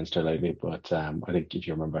dominated by Leinster lately. But I think if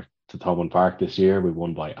you remember to Thomond Park this year, we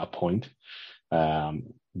won by a point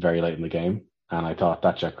very late in the game. And I thought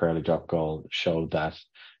that Jack Crowley drop goal showed that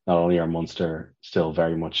not only are Munster still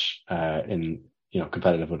very much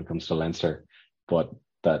competitive when it comes to Leinster, but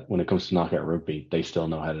that when it comes to knockout rugby, they still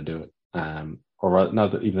know how to do it. Or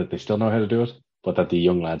not that even that they still know how to do it, but that the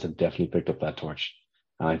young lads have definitely picked up that torch.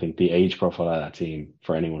 And I think the age profile of that team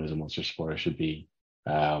for anyone who's a Munster supporter should be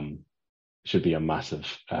a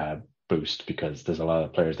massive boost, because there's a lot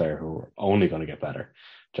of players there who are only going to get better.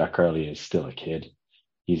 Jack Crowley is still a kid.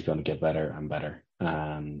 He's going to get better and better.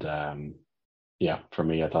 And for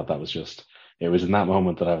me, I thought that was it was in that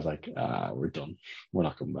moment that I was like, we're done. We're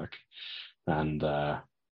not coming back. And I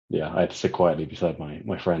had to sit quietly beside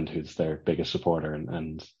my friend who's their biggest supporter.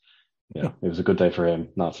 And it was a good day for him.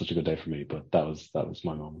 Not such a good day for me, but that was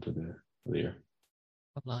my moment of the year.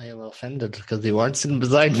 Well, I am offended because they weren't sitting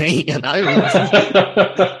beside me, and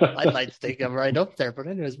I'd like to take them right up there. But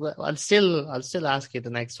anyways, I'll still ask you the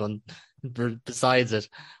next one. Besides it,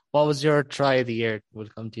 what was your try of the year? We'll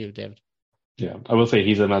come to you, David. Yeah, I will say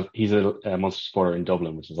he's a Munster supporter in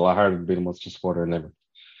Dublin, which is a lot harder than being a Munster supporter in Limerick.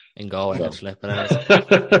 In Galway, actually.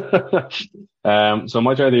 So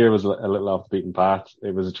my try of the year was a little off the beaten path.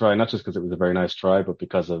 It was a try, not just because it was a very nice try, but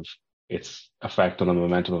because of its effect on the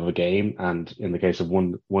momentum of a game. And in the case of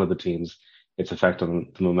one of the teams, its effect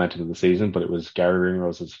on the momentum of the season. But it was Gary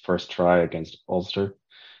Ringrose's first try against Ulster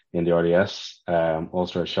in the RDS.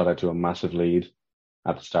 Ulster had shot out to a massive lead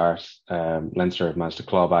at the start. Leinster had managed to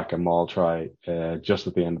claw back a maul try just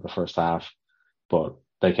at the end of the first half, but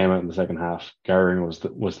they came out in the second half. Gary Ringrose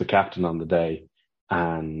was the captain on the day,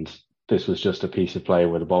 and this was just a piece of play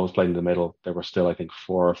where the ball was played in the middle. There were still, I think,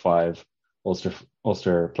 4 or 5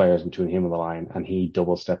 Ulster players between him and the line, and he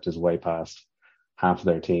double stepped his way past half of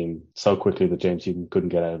their team so quickly that James Egan couldn't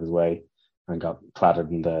get out of his way and got clattered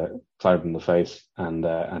in the face,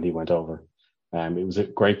 and he went over. It was a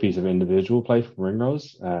great piece of individual play from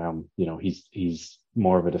Ringrose. He's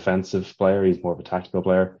more of a defensive player. He's more of a tactical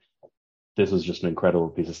player. This was just an incredible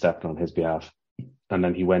piece of stepping on his behalf. And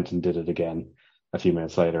then he went and did it again a few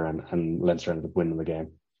minutes later, and Leinster ended up winning the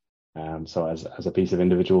game. So as a piece of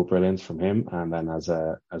individual brilliance from him, and then as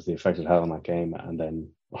the effect it had on that game, and then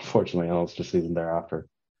unfortunately an Ulster season thereafter,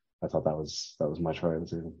 I thought that was my try of the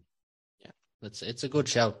season. It's a good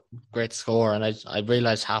shout, great score, and I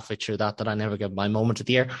realised halfway through that I never get my moment of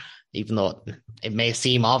the year, even though it may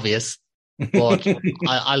seem obvious, but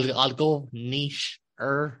I'll go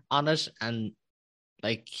niche-er on it, and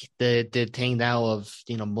like the thing now of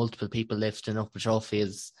multiple people lifting up a trophy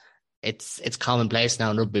is it's commonplace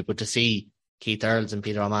now in rugby, but to see Keith Earls and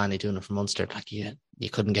Peter O'Mahony doing it for Munster, like you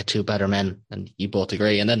couldn't get 2 better men, and you both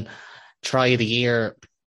agree. And then try of the year,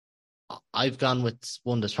 I've gone with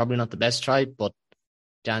one that's probably not the best try, but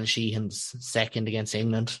Dan Sheehan's second against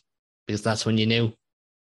England, because that's when you knew,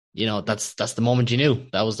 that's the moment you knew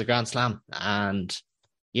that was the Grand Slam. And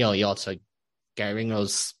you also Gary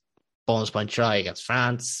Ringrose's bonus point try against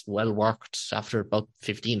France, well worked after about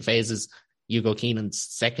 15 phases. Hugo Keenan's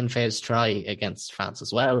second phase try against France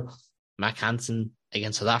as well. Mac Hansen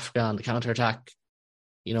against South Africa on the counter attack,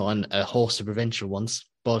 and a host of provincial ones.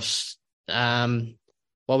 But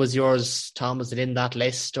what was yours, Tom? Was it in that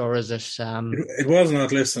list, or is it? It was in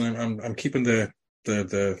that list, and I'm keeping the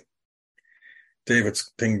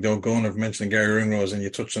David's thing going of mentioning Gary Ringrose, and you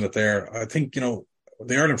touched on it there. I think the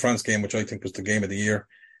Ireland-France game, which I think was the game of the year.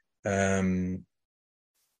 The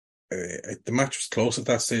match was close at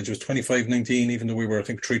that stage. It was 25-19, even though we were, I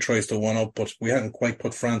think, 3 tries to 1 up, but we hadn't quite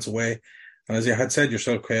put France away. And as you had said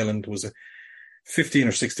yourself, Caelan, there was 15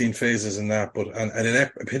 or 16 phases in that, and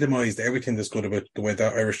it epitomised everything that's good about the way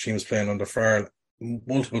that Irish team was playing under Farrell.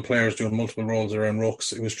 Multiple players doing multiple roles around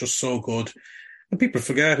rucks. It was just so good. And people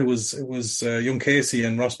forget it was young Casey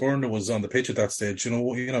and Ross Byrne was on the pitch at that stage.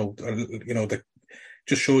 That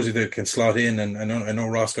just shows you they can slot in. And I know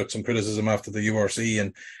Ross got some criticism after the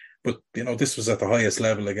URC, but this was at the highest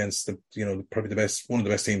level against probably one of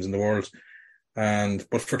the best teams in the world.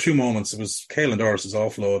 But for 2 moments, it was Caelan Doris's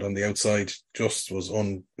offload on the outside just was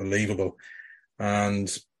unbelievable. And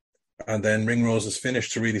then Ringrose's finish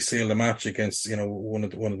to really seal the match against, one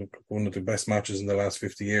of the best matches in the last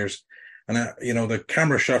 50 years. And, the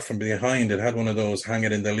camera shot from behind, it had one of those hang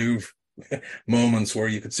it in the Louvre moments where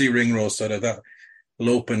you could see Ringrose sort of that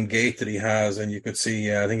loping gait that he has. And you could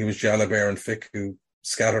see, I think it was Jalabert and Fick who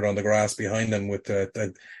scattered on the grass behind him with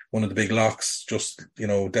one of the big locks, just,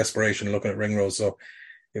 desperation looking at Ringrose. So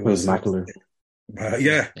it was McAleer.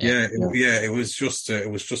 It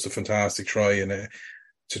was just a fantastic try and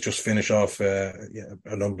to just finish off an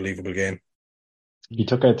unbelievable game. He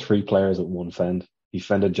took out 3 players at one fend. He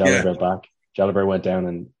fended Jalabert back. Jalabert went down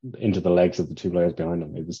and into the legs of the 2 players behind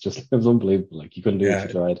him. It was unbelievable. Like, you couldn't do it if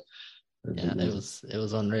you tried. Yeah, it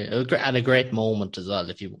was unreal. It was great, and a great moment as well.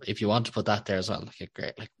 If you want to put that there as well,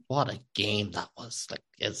 what a game that was. Like,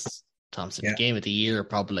 as Tom said, game of the year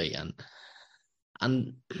probably,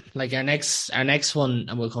 and like our next one,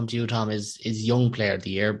 and we'll come to you, Tom, is young player of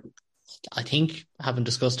the year. I think, having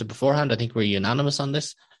discussed it beforehand, I think we're unanimous on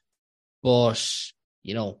this. But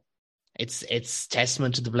it's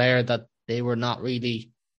testament to the player that they were not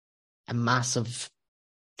really a massive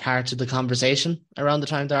part of the conversation around the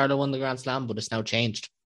time that Ireland won the Grand Slam, but it's now changed.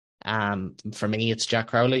 For me, it's Jack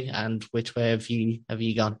Crowley. And which way have you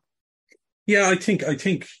gone? Yeah, I think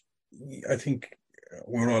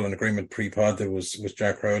we're all in agreement pre-pod that was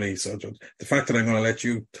Jack Crowley. So the fact that I'm going to let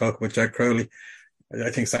you talk about Jack Crowley, I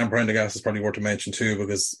think Sam Prendergast is probably worth to mention too,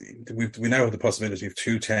 because we now have the possibility of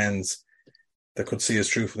 2 10s that could see us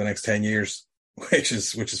through for the next 10 years, which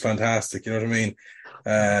is fantastic. You know what I mean?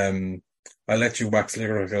 I'll let you wax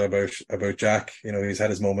lyrical about Jack. He's had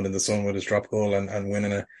his moment in the sun with his drop goal and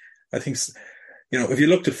winning it. I think, if you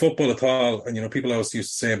looked at football at all, and, people always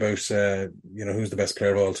used to say about, who's the best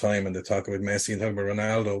player of all time, and they talk about Messi and talk about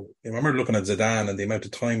Ronaldo. I remember looking at Zidane and the amount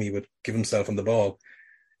of time he would give himself on the ball.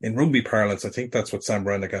 In rugby parlance, I think that's what Sam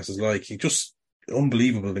Prendergast is like. He just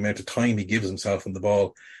unbelievable the amount of time he gives himself on the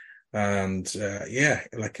ball. And,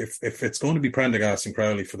 if it's going to be Prendergast and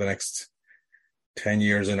Crowley for the next 10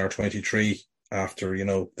 years in our 23 after,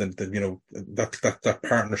 that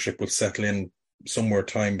partnership will settle in somewhere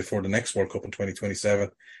time before the next World Cup in 2027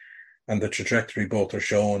 and the trajectory both are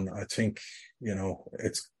showing. I think,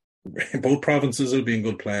 it's both provinces will be in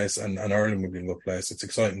good place and Ireland will be in good place. It's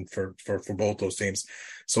exciting for both those teams.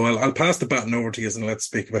 So I'll pass the baton over to you and let's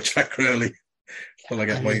speak about Jack Crowley while I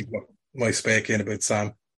get my spake in about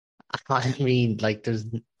Sam. I mean, there's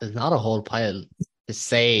not a whole pile to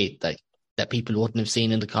say that people wouldn't have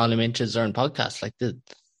seen in the column inches or in podcasts. Like the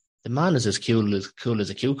man is as cool as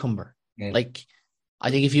a cucumber. Mm. Like, I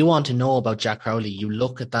think if you want to know about Jack Crowley, you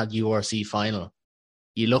look at that URC final.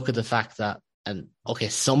 You look at the fact that, and okay,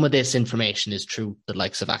 some of this information is true, the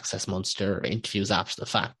likes of Access Munster interviews after the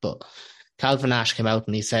fact, but Calvin Nash came out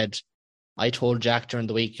and he said, I told Jack during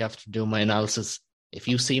the week after doing my analysis, if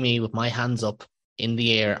you see me with my hands up in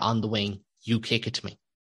the air on the wing, you kick it to me.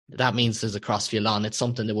 That means there's a crossfield on. It's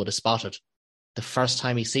something they would have spotted. The first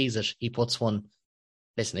time he sees it, he puts one.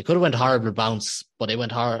 Listen, it could have went horrible bounce, but it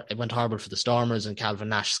went horrible for the Stormers, and Calvin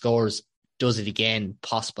Nash scores, does it again,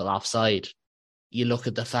 possible offside. You look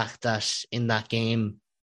at the fact that in that game,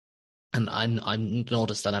 and I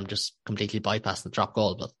noticed that I'm just completely bypassing the drop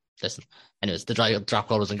goal, but listen, anyways, the drop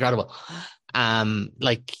goal was incredible.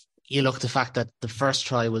 You look at the fact that the first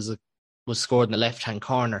try was scored in the left-hand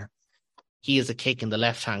corner. He has a kick in the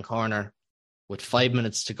left-hand corner with 5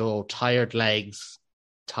 minutes to go, tired legs,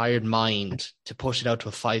 tired mind, to push it out to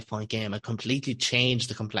a 5-point game and completely change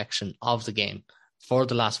the complexion of the game for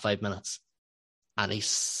the last 5 minutes. And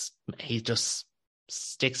he just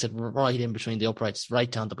sticks it right in between the uprights, right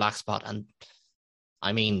down the black spot. And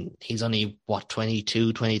I mean, he's only,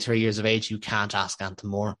 22, 23 years of age. You can't ask anything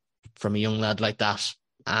more from a young lad like that.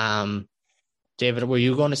 David, were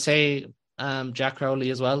you going to say Jack Crowley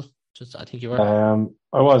as well? I think you were.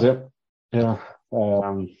 I was, yeah.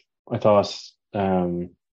 I thought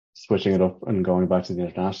switching it up and going back to the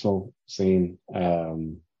international scene,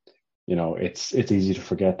 it's easy to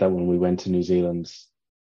forget that when we went to New Zealand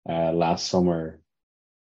last summer,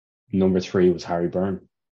 number 3 was Harry Byrne,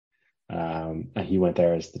 and he went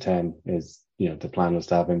there as the 10. The plan was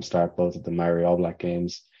to have him start both of the Maori All Black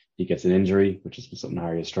games. He gets an injury, which is something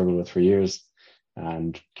Harry has struggled with for years.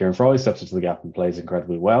 And Kieran Frawley steps into the gap and plays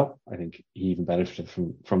incredibly well. I think he even benefited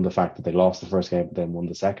from the fact that they lost the first game but then won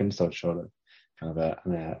the second, so it showed kind of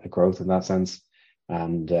a growth in that sense.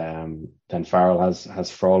 And then Farrell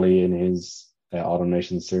has Frawley in his Autumn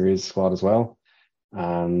Nations series squad as well.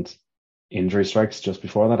 And injury strikes just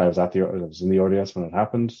before that. I was in the RDS when it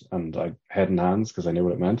happened, and I head in hands because I knew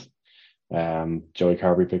what it meant. Joey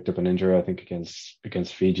Carberry picked up an injury, I think,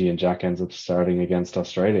 against Fiji, and Jack ends up starting against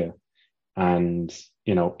Australia. And,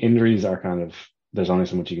 injuries are there's only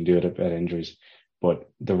so much you can do at injuries. But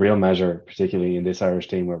the real measure, particularly in this Irish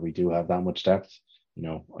team where we do have that much depth,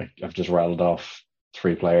 I've just rattled off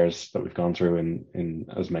 3 players that we've gone through in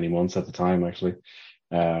as many months at the time, actually.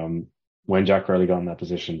 When Jack Crowley got in that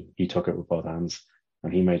position, he took it with both hands,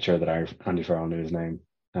 and he made sure that Andy Farrell knew his name.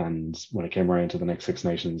 And when it came around to the next Six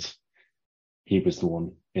Nations, he was the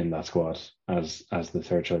one in that squad as the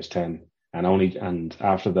third choice 10. And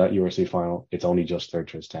after that URC final, it's only just third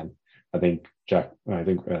choice 10. I think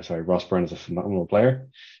Ross Byrne is a phenomenal player.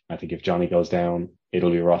 I think if Johnny goes down,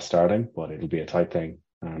 it'll be Ross starting, but it'll be a tight thing.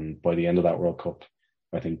 And by the end of that World Cup,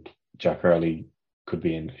 I think Jack Hurley could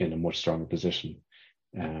be in a much stronger position.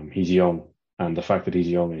 He's young, and the fact that he's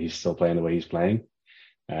young and he's still playing the way he's playing,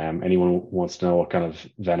 anyone who wants to know what kind of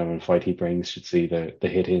venom and fight he brings should see the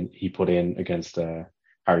hit he put in against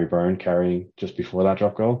Harry Byrne carrying just before that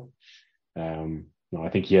drop goal. No, I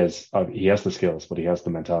think he has the skills, but he has the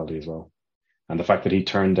mentality as well. And the fact that he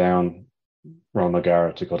turned down Ron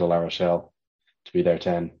O'Gara to go to La Rochelle to be their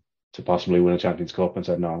 10 to possibly win a Champions Cup, and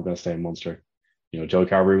said, no, I'm going to stay in Munster. Joe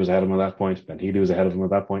Carberry was ahead of him at that point. Ben Healy was ahead of him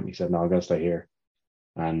at that point. He said, no, I'm going to stay here.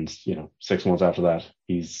 And, 6 months after that,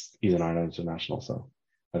 he's an Ireland international. So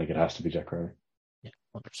I think it has to be Jack Crowley. Yeah,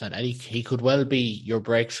 100%. And he could well be your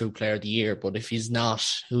breakthrough player of the year, but if he's not,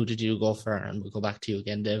 who did you go for? And we'll go back to you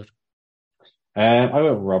again, David. I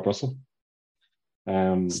went with Rob Russell.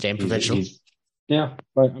 Staying provincial. Yeah,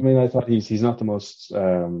 but I thought he's not the most,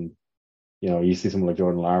 you see someone like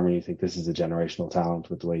Jordan Larmour, you think this is a generational talent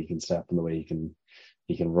with the way he can step and the way he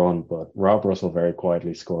can run. But Rob Russell very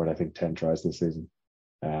quietly scored, I think, 10 tries this season.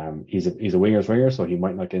 He's a winger's winger, so he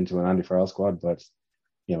might not get into an Andy Farrell squad, but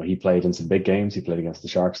he played in some big games. He played against the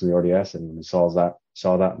Sharks in the RDS, and when he saw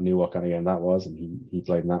that, knew what kind of game that was, and he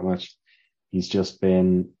played in that match.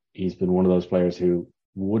 He's been one of those players who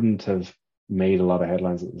wouldn't have made a lot of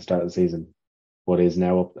headlines at the start of the season, but is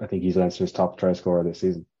now up. I think he's Leinster's top try scorer this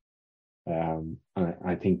season. And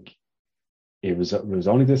I think it was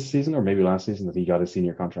only this season or maybe last season that he got his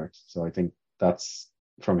senior contract. So I think that's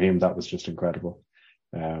from him. That was just incredible.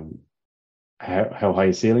 How high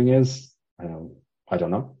his ceiling is, I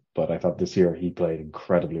don't know, but I thought this year he played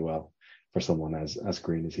incredibly well for someone as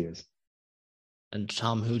green as he is. And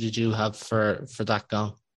Tom, who did you have for that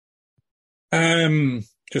gong?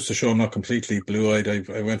 Just to show I'm not completely blue-eyed,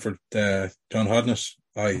 I went for John Hodnett.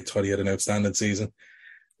 I thought he had an outstanding season.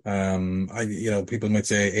 People might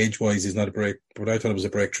say age-wise he's not a break, but I thought it was a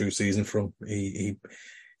breakthrough season for him.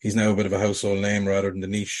 He's now a bit of a household name rather than the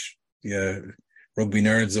niche rugby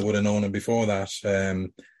nerds that would have known him before that.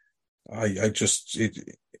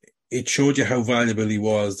 It showed you how valuable he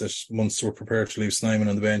was that Munster were prepared to leave Snyman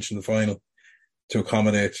on the bench in the final to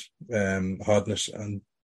accommodate Hodnett, and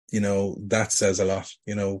that says a lot.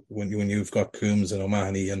 When you've got Coombs and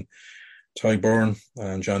O'Mahony and Ty Byrne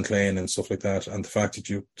and John Klein and stuff like that, and the fact that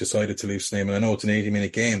you decided to leave Snyman. I know it's an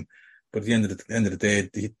 80-minute game, but at the end of the day,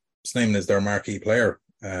 Snyman is their marquee player.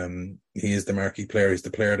 He is the marquee player. He's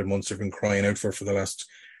the player that Munster have been crying out for the last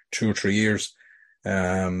 2 or 3 years.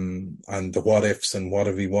 And the what ifs and what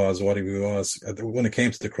if he was. When it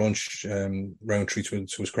came to the crunch, Roundtree, to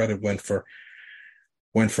his credit, went for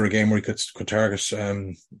a game where he could target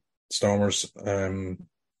Stormers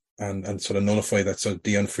and sort of nullify that. So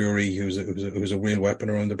Dion Fury, who's a real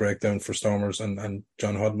weapon around the breakdown for Stormers, and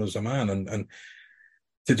John Hodnett was a man, and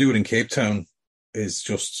to do it in Cape Town is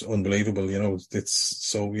just unbelievable. It's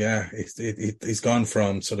so he's gone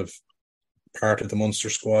from sort of part of the Munster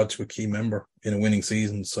squad to a key member in a winning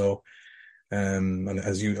season. So and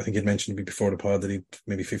as I think you'd mentioned before the pod that he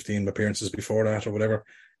maybe 15 appearances before that or whatever.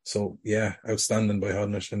 So yeah, outstanding by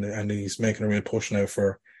Hodnett, and he's making a real push now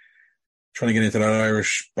for trying to get into that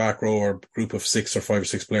Irish back row or group of 5 or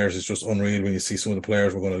 6 players. Is just unreal when you see some of the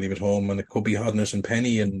players we're going to leave at home, and it could be Hodnett and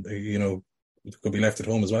Penny, and it could be left at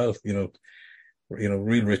home as well.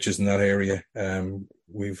 Real riches in that area.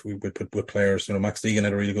 We've with players. Max Deegan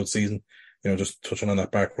had a really good season. Just touching on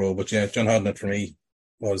that back row, but yeah, John Hodnett for me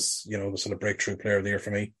was the sort of breakthrough player of the year for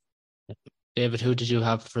me. David, who did you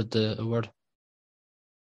have for the award?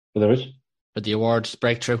 For the awards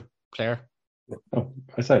breakthrough player? Oh,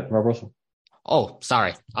 I said Rob Russell. Oh,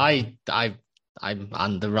 sorry. I'm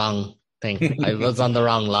on the wrong thing. I was on the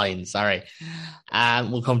wrong line. Sorry.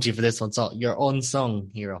 We'll come to you for this one. So, your unsung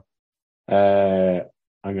hero. I'm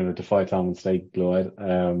going to defy Tom and stay blue-eyed.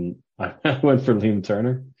 I went for Liam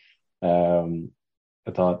Turner.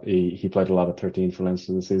 I thought he played a lot of 13 for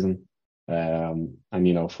Leinster this season.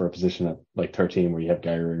 And, for a position at like 13 where you have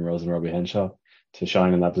Gary Ringrose and Robbie Henshaw to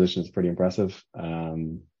shine in that position is pretty impressive.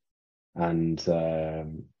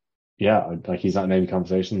 Yeah, like he's not in any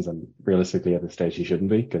conversations, and realistically at this stage he shouldn't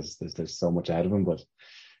be because there's so much ahead of him. But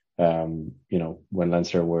when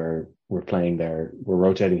Leinster were playing there, we're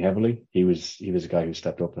rotating heavily. He was a guy who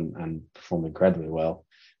stepped up and performed incredibly well.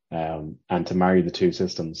 And to marry the two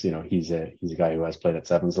systems, he's a guy who has played at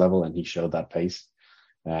sevens level, and he showed that pace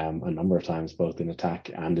a number of times, both in attack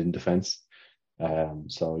and in defence.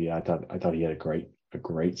 So yeah, I thought he had a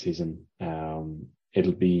great season.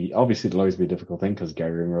 It'll always be a difficult thing because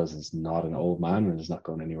Gary Ringrose is not an old man and is not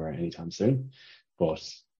going anywhere anytime soon. But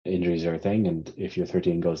injuries are a thing, and if your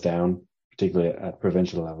 13 goes down, particularly at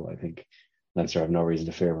provincial level, I think Leinster have no reason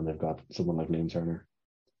to fear when they've got someone like Liam Turner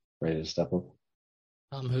ready to step up.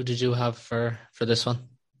 Who did you have for this one?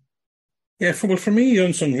 Yeah, for me,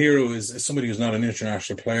 unsung hero is somebody who's not an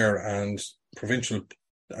international player, and provincial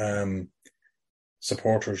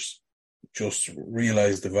supporters just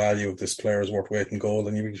realise the value of this player is worth weight in gold.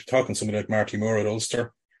 And you were talking to somebody like Marty Moore at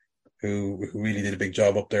Ulster, who really did a big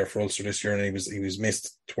job up there for Ulster this year, and he was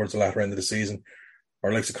missed towards the latter end of the season.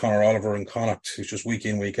 Or likes of Conor Oliver and Connacht, who's just week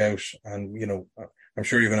in, week out. And, I'm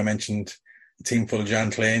sure you're going to mention a team full of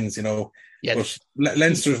Jan Clanes, Yes. But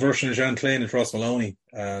Leinster's version of Jan Clane is Ross Maloney,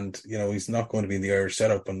 and, he's not going to be in the Irish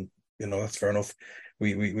setup, and, that's fair enough.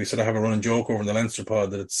 We sort of have a running joke over in the Leinster pod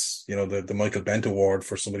that it's, the Michael Bent Award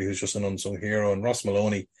for somebody who's just an unsung hero. And Ross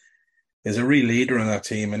Maloney is a real leader in that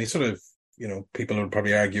team. And he sort of, people would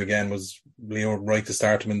probably argue again, was Leo right to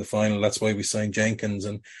start him in the final? That's why we signed Jenkins.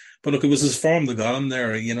 But look, it was his form that got him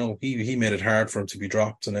there. He made it hard for him to be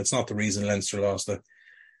dropped. And it's not the reason Leinster lost the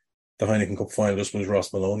Heineken Cup final just because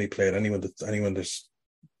Ross Maloney played. Anyone that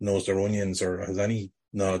knows their onions or has any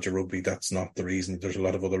knowledge of rugby, that's not the reason. There's a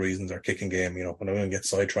lot of other reasons. Our kicking game, and I'm going to get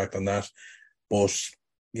sidetracked on that. But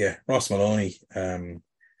yeah, Ross Maloney, in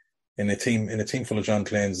a team full of John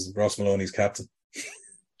Clanes, Ross Maloney's captain.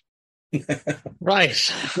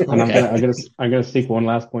 Right. And Okay. I'm gonna stick one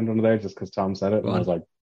last point under there just because Tom said it, and I was like,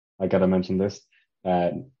 I gotta mention this.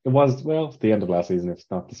 It was the end of last season, if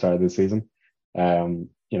it's not the start of this season. When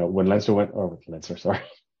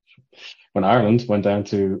when Ireland went down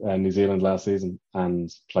to New Zealand last season and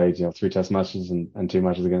played, 3 test matches and 2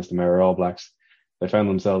 matches against the Maori All Blacks, they found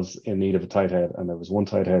themselves in need of a tight head, and there was one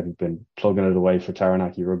tight head who'd been plugging it away for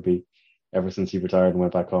Taranaki Rugby ever since he retired and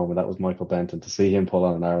went back home, and that was Michael Bent. And to see him pull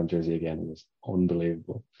on an Ireland jersey again, it was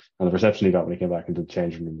unbelievable. And the reception he got when he came back into the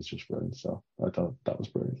changing room was just brilliant. So I thought that was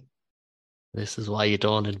brilliant. This is why you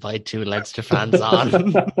don't invite 2 Leinster fans on,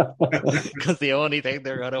 because the only thing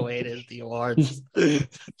they're going to win is the awards.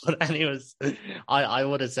 But anyways, I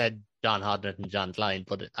would have said John Hodnett and John Klein,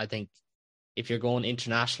 but I think if you're going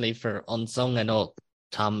internationally for unsung, I know,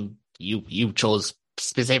 Tom, you chose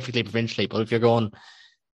specifically provincially, but if you're going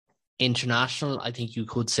international, I think you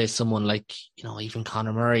could say someone like, even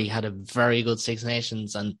Conor Murray had a very good Six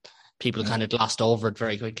Nations, and people kind of glossed over it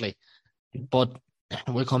very quickly. But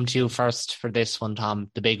we'll come to you first for this one, Tom,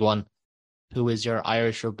 the big one. Who is your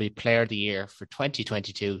Irish Rugby Player of the Year for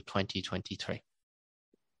 2022-2023?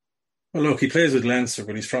 Well, look, he plays with Leinster,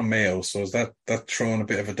 but he's from Mayo, so is that throwing a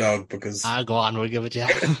bit of a dog? Because Go on, we'll give it to you.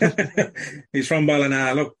 he's from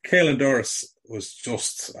Ballina. Look, Caelan Doris was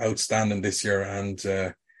just outstanding this year, and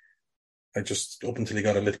I just, up until he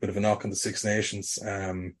got a little bit of a knock on the Six Nations,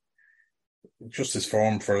 just his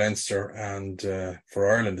form for Leinster and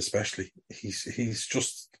for Ireland especially, he's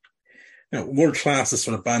just, world class is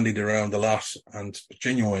sort of bandied around a lot, and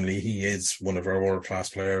genuinely he is one of our world class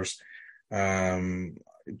players.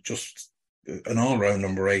 Just an all round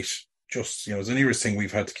number 8. Just, it's the nearest thing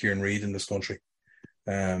we've had to Kieran Reid in this country.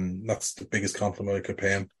 That's the biggest compliment I could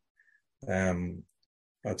pay him.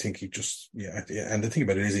 I think he just, and the thing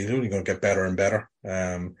about it is he's only going to get better and better.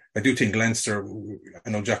 I do think Leinster,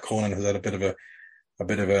 I know Jack Conan has had a bit of a,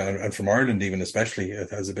 and from Ireland even especially,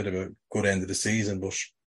 it has a bit of a good end of the season, but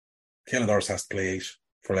Caelan Doris has to play 8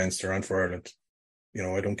 for Leinster and for Ireland.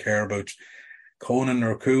 I don't care about Conan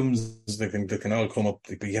or Coombs, they can all come up,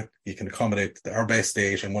 but you can accommodate our best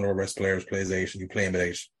 8, and one of our best players plays 8, and you play him at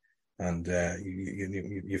 8, and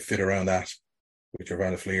you fit around that with your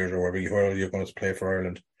Van de Vliers or whoever you're going to play for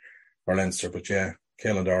Ireland or Leinster. But yeah,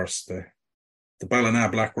 Caelan Doris, the Ballina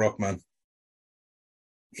Black Rock man.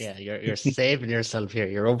 Yeah, you're saving yourself here.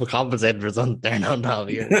 You're overcompensating for something there.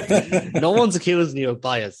 No one's accusing you of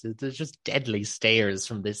bias. There's just deadly stares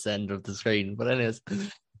from this end of the screen. But anyways,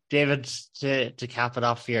 David, to cap it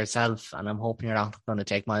off for yourself, and I'm hoping you're not going to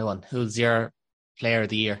take my one. Who's your Player of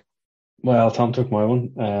the Year? Well, Tom took my one.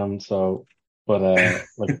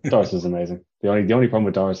 Doris is amazing. The only problem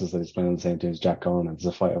with Doris is that he's playing on the same team as Jack Cohen, and it's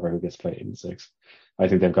a fight over who gets played 8 and 6. I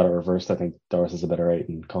think they've got it reversed. I think Doris is a better 8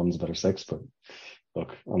 and Cohen's a better 6, but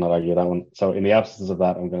look, I'll not argue that one. So in the absence of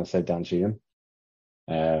that, I'm going to say Dan Sheehan.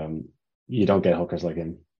 You don't get hookers like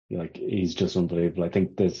him. Like, he's just unbelievable. I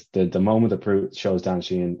think the moment that shows Dan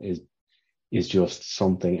Sheehan is just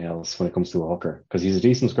something else when it comes to a hooker, because he's a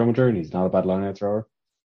decent scrummager and he's not a bad line-out thrower.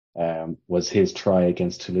 Was his try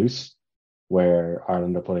against Toulouse, where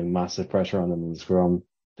Ireland are putting massive pressure on them in the scrum.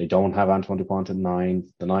 They don't have Antoine Dupont at 9.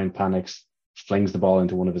 The 9 panics, flings the ball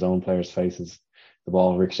into one of his own players' faces. The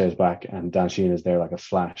ball ricochets back, and Dan Sheehan is there like a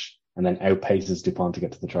flash, and then outpaces Dupont to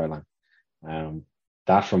get to the try line.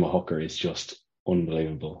 That from a hooker is just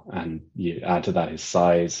unbelievable. And you add to that his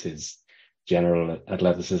size, his general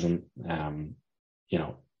athleticism.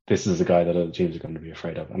 This is a guy that other teams are going to be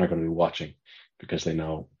afraid of and are going to be watching, because they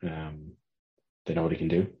know what he can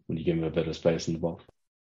do when you give him a bit of space in the ball.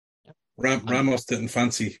 Ramos didn't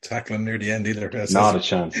fancy tackling near the end either. Not a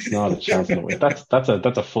chance. Not a chance.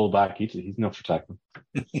 That's a full back. He's not for tackling.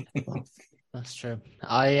 That's true.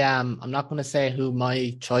 I'm not going to say who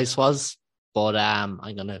my choice was, but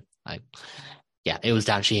it was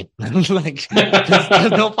Dan Sheehan. Like,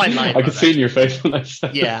 there's no point lying. I could see it in your face when I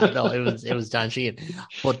said. Yeah, no, it was Dan Sheehan.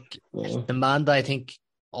 But the man that I think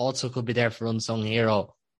also could be there for unsung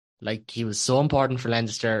hero, like, he was so important for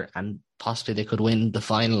Leinster, and possibly they could win the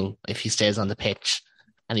final if he stays on the pitch.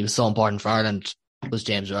 And he was so important for Ireland, was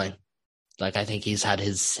James Ryan. Like, I think he's had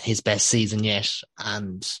his best season yet.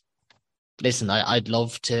 And listen, I'd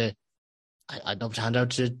love to hand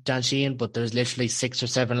out to Dan Sheehan, but there's literally 6 or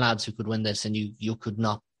 7 lads who could win this, and you could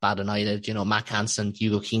not bat an eyelid. Matt Hansen,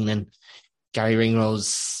 Hugo Keenan, Gary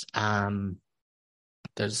Ringrose.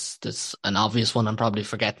 There's an obvious one I'm probably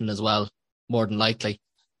forgetting as well, more than likely.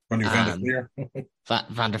 Van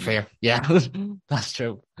der Veer. Yeah, that's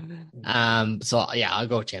true. So yeah, I'll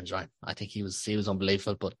go with James Ryan. I think he was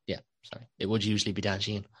unbelievable, but yeah, sorry, it would usually be Dan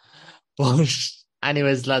Sheehan. But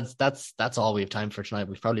anyways, lads, that's all we have time for tonight.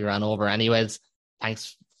 We've probably ran over anyways.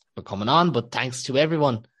 Thanks for coming on, but thanks to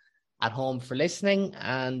everyone at home for listening,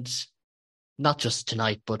 and not just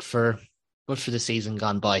tonight, but for the season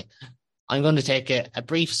gone by. I'm going to take a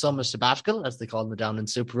brief summer sabbatical, as they call it down in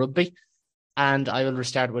Super Rugby, and I will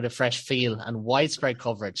restart with a fresh feel and widespread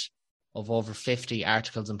coverage of over 50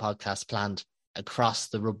 articles and podcasts planned across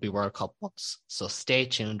the Rugby World Cup once. So stay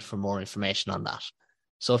tuned for more information on that.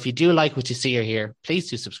 So if you do like what you see or hear, please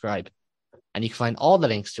do subscribe. And you can find all the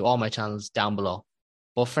links to all my channels down below.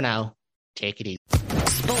 But for now, take it easy.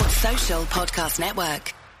 Sports Social Podcast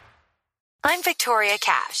Network. I'm Victoria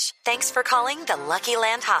Cash. Thanks for calling the Lucky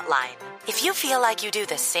Land Hotline. If you feel like you do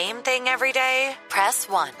the same thing every day, press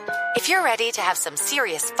 1. If you're ready to have some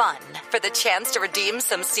serious fun for the chance to redeem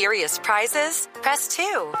some serious prizes, press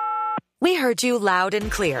 2. We heard you loud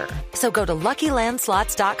and clear. So go to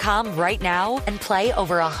LuckyLandSlots.com right now and play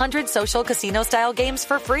over 100 social casino-style games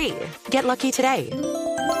for free. Get lucky today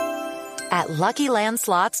at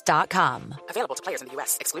LuckyLandSlots.com. Available to players in the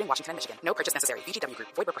U.S., excluding Washington and Michigan. No purchase necessary. VGW Group.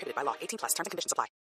 Void where prohibited by law. 18+. Terms and conditions apply.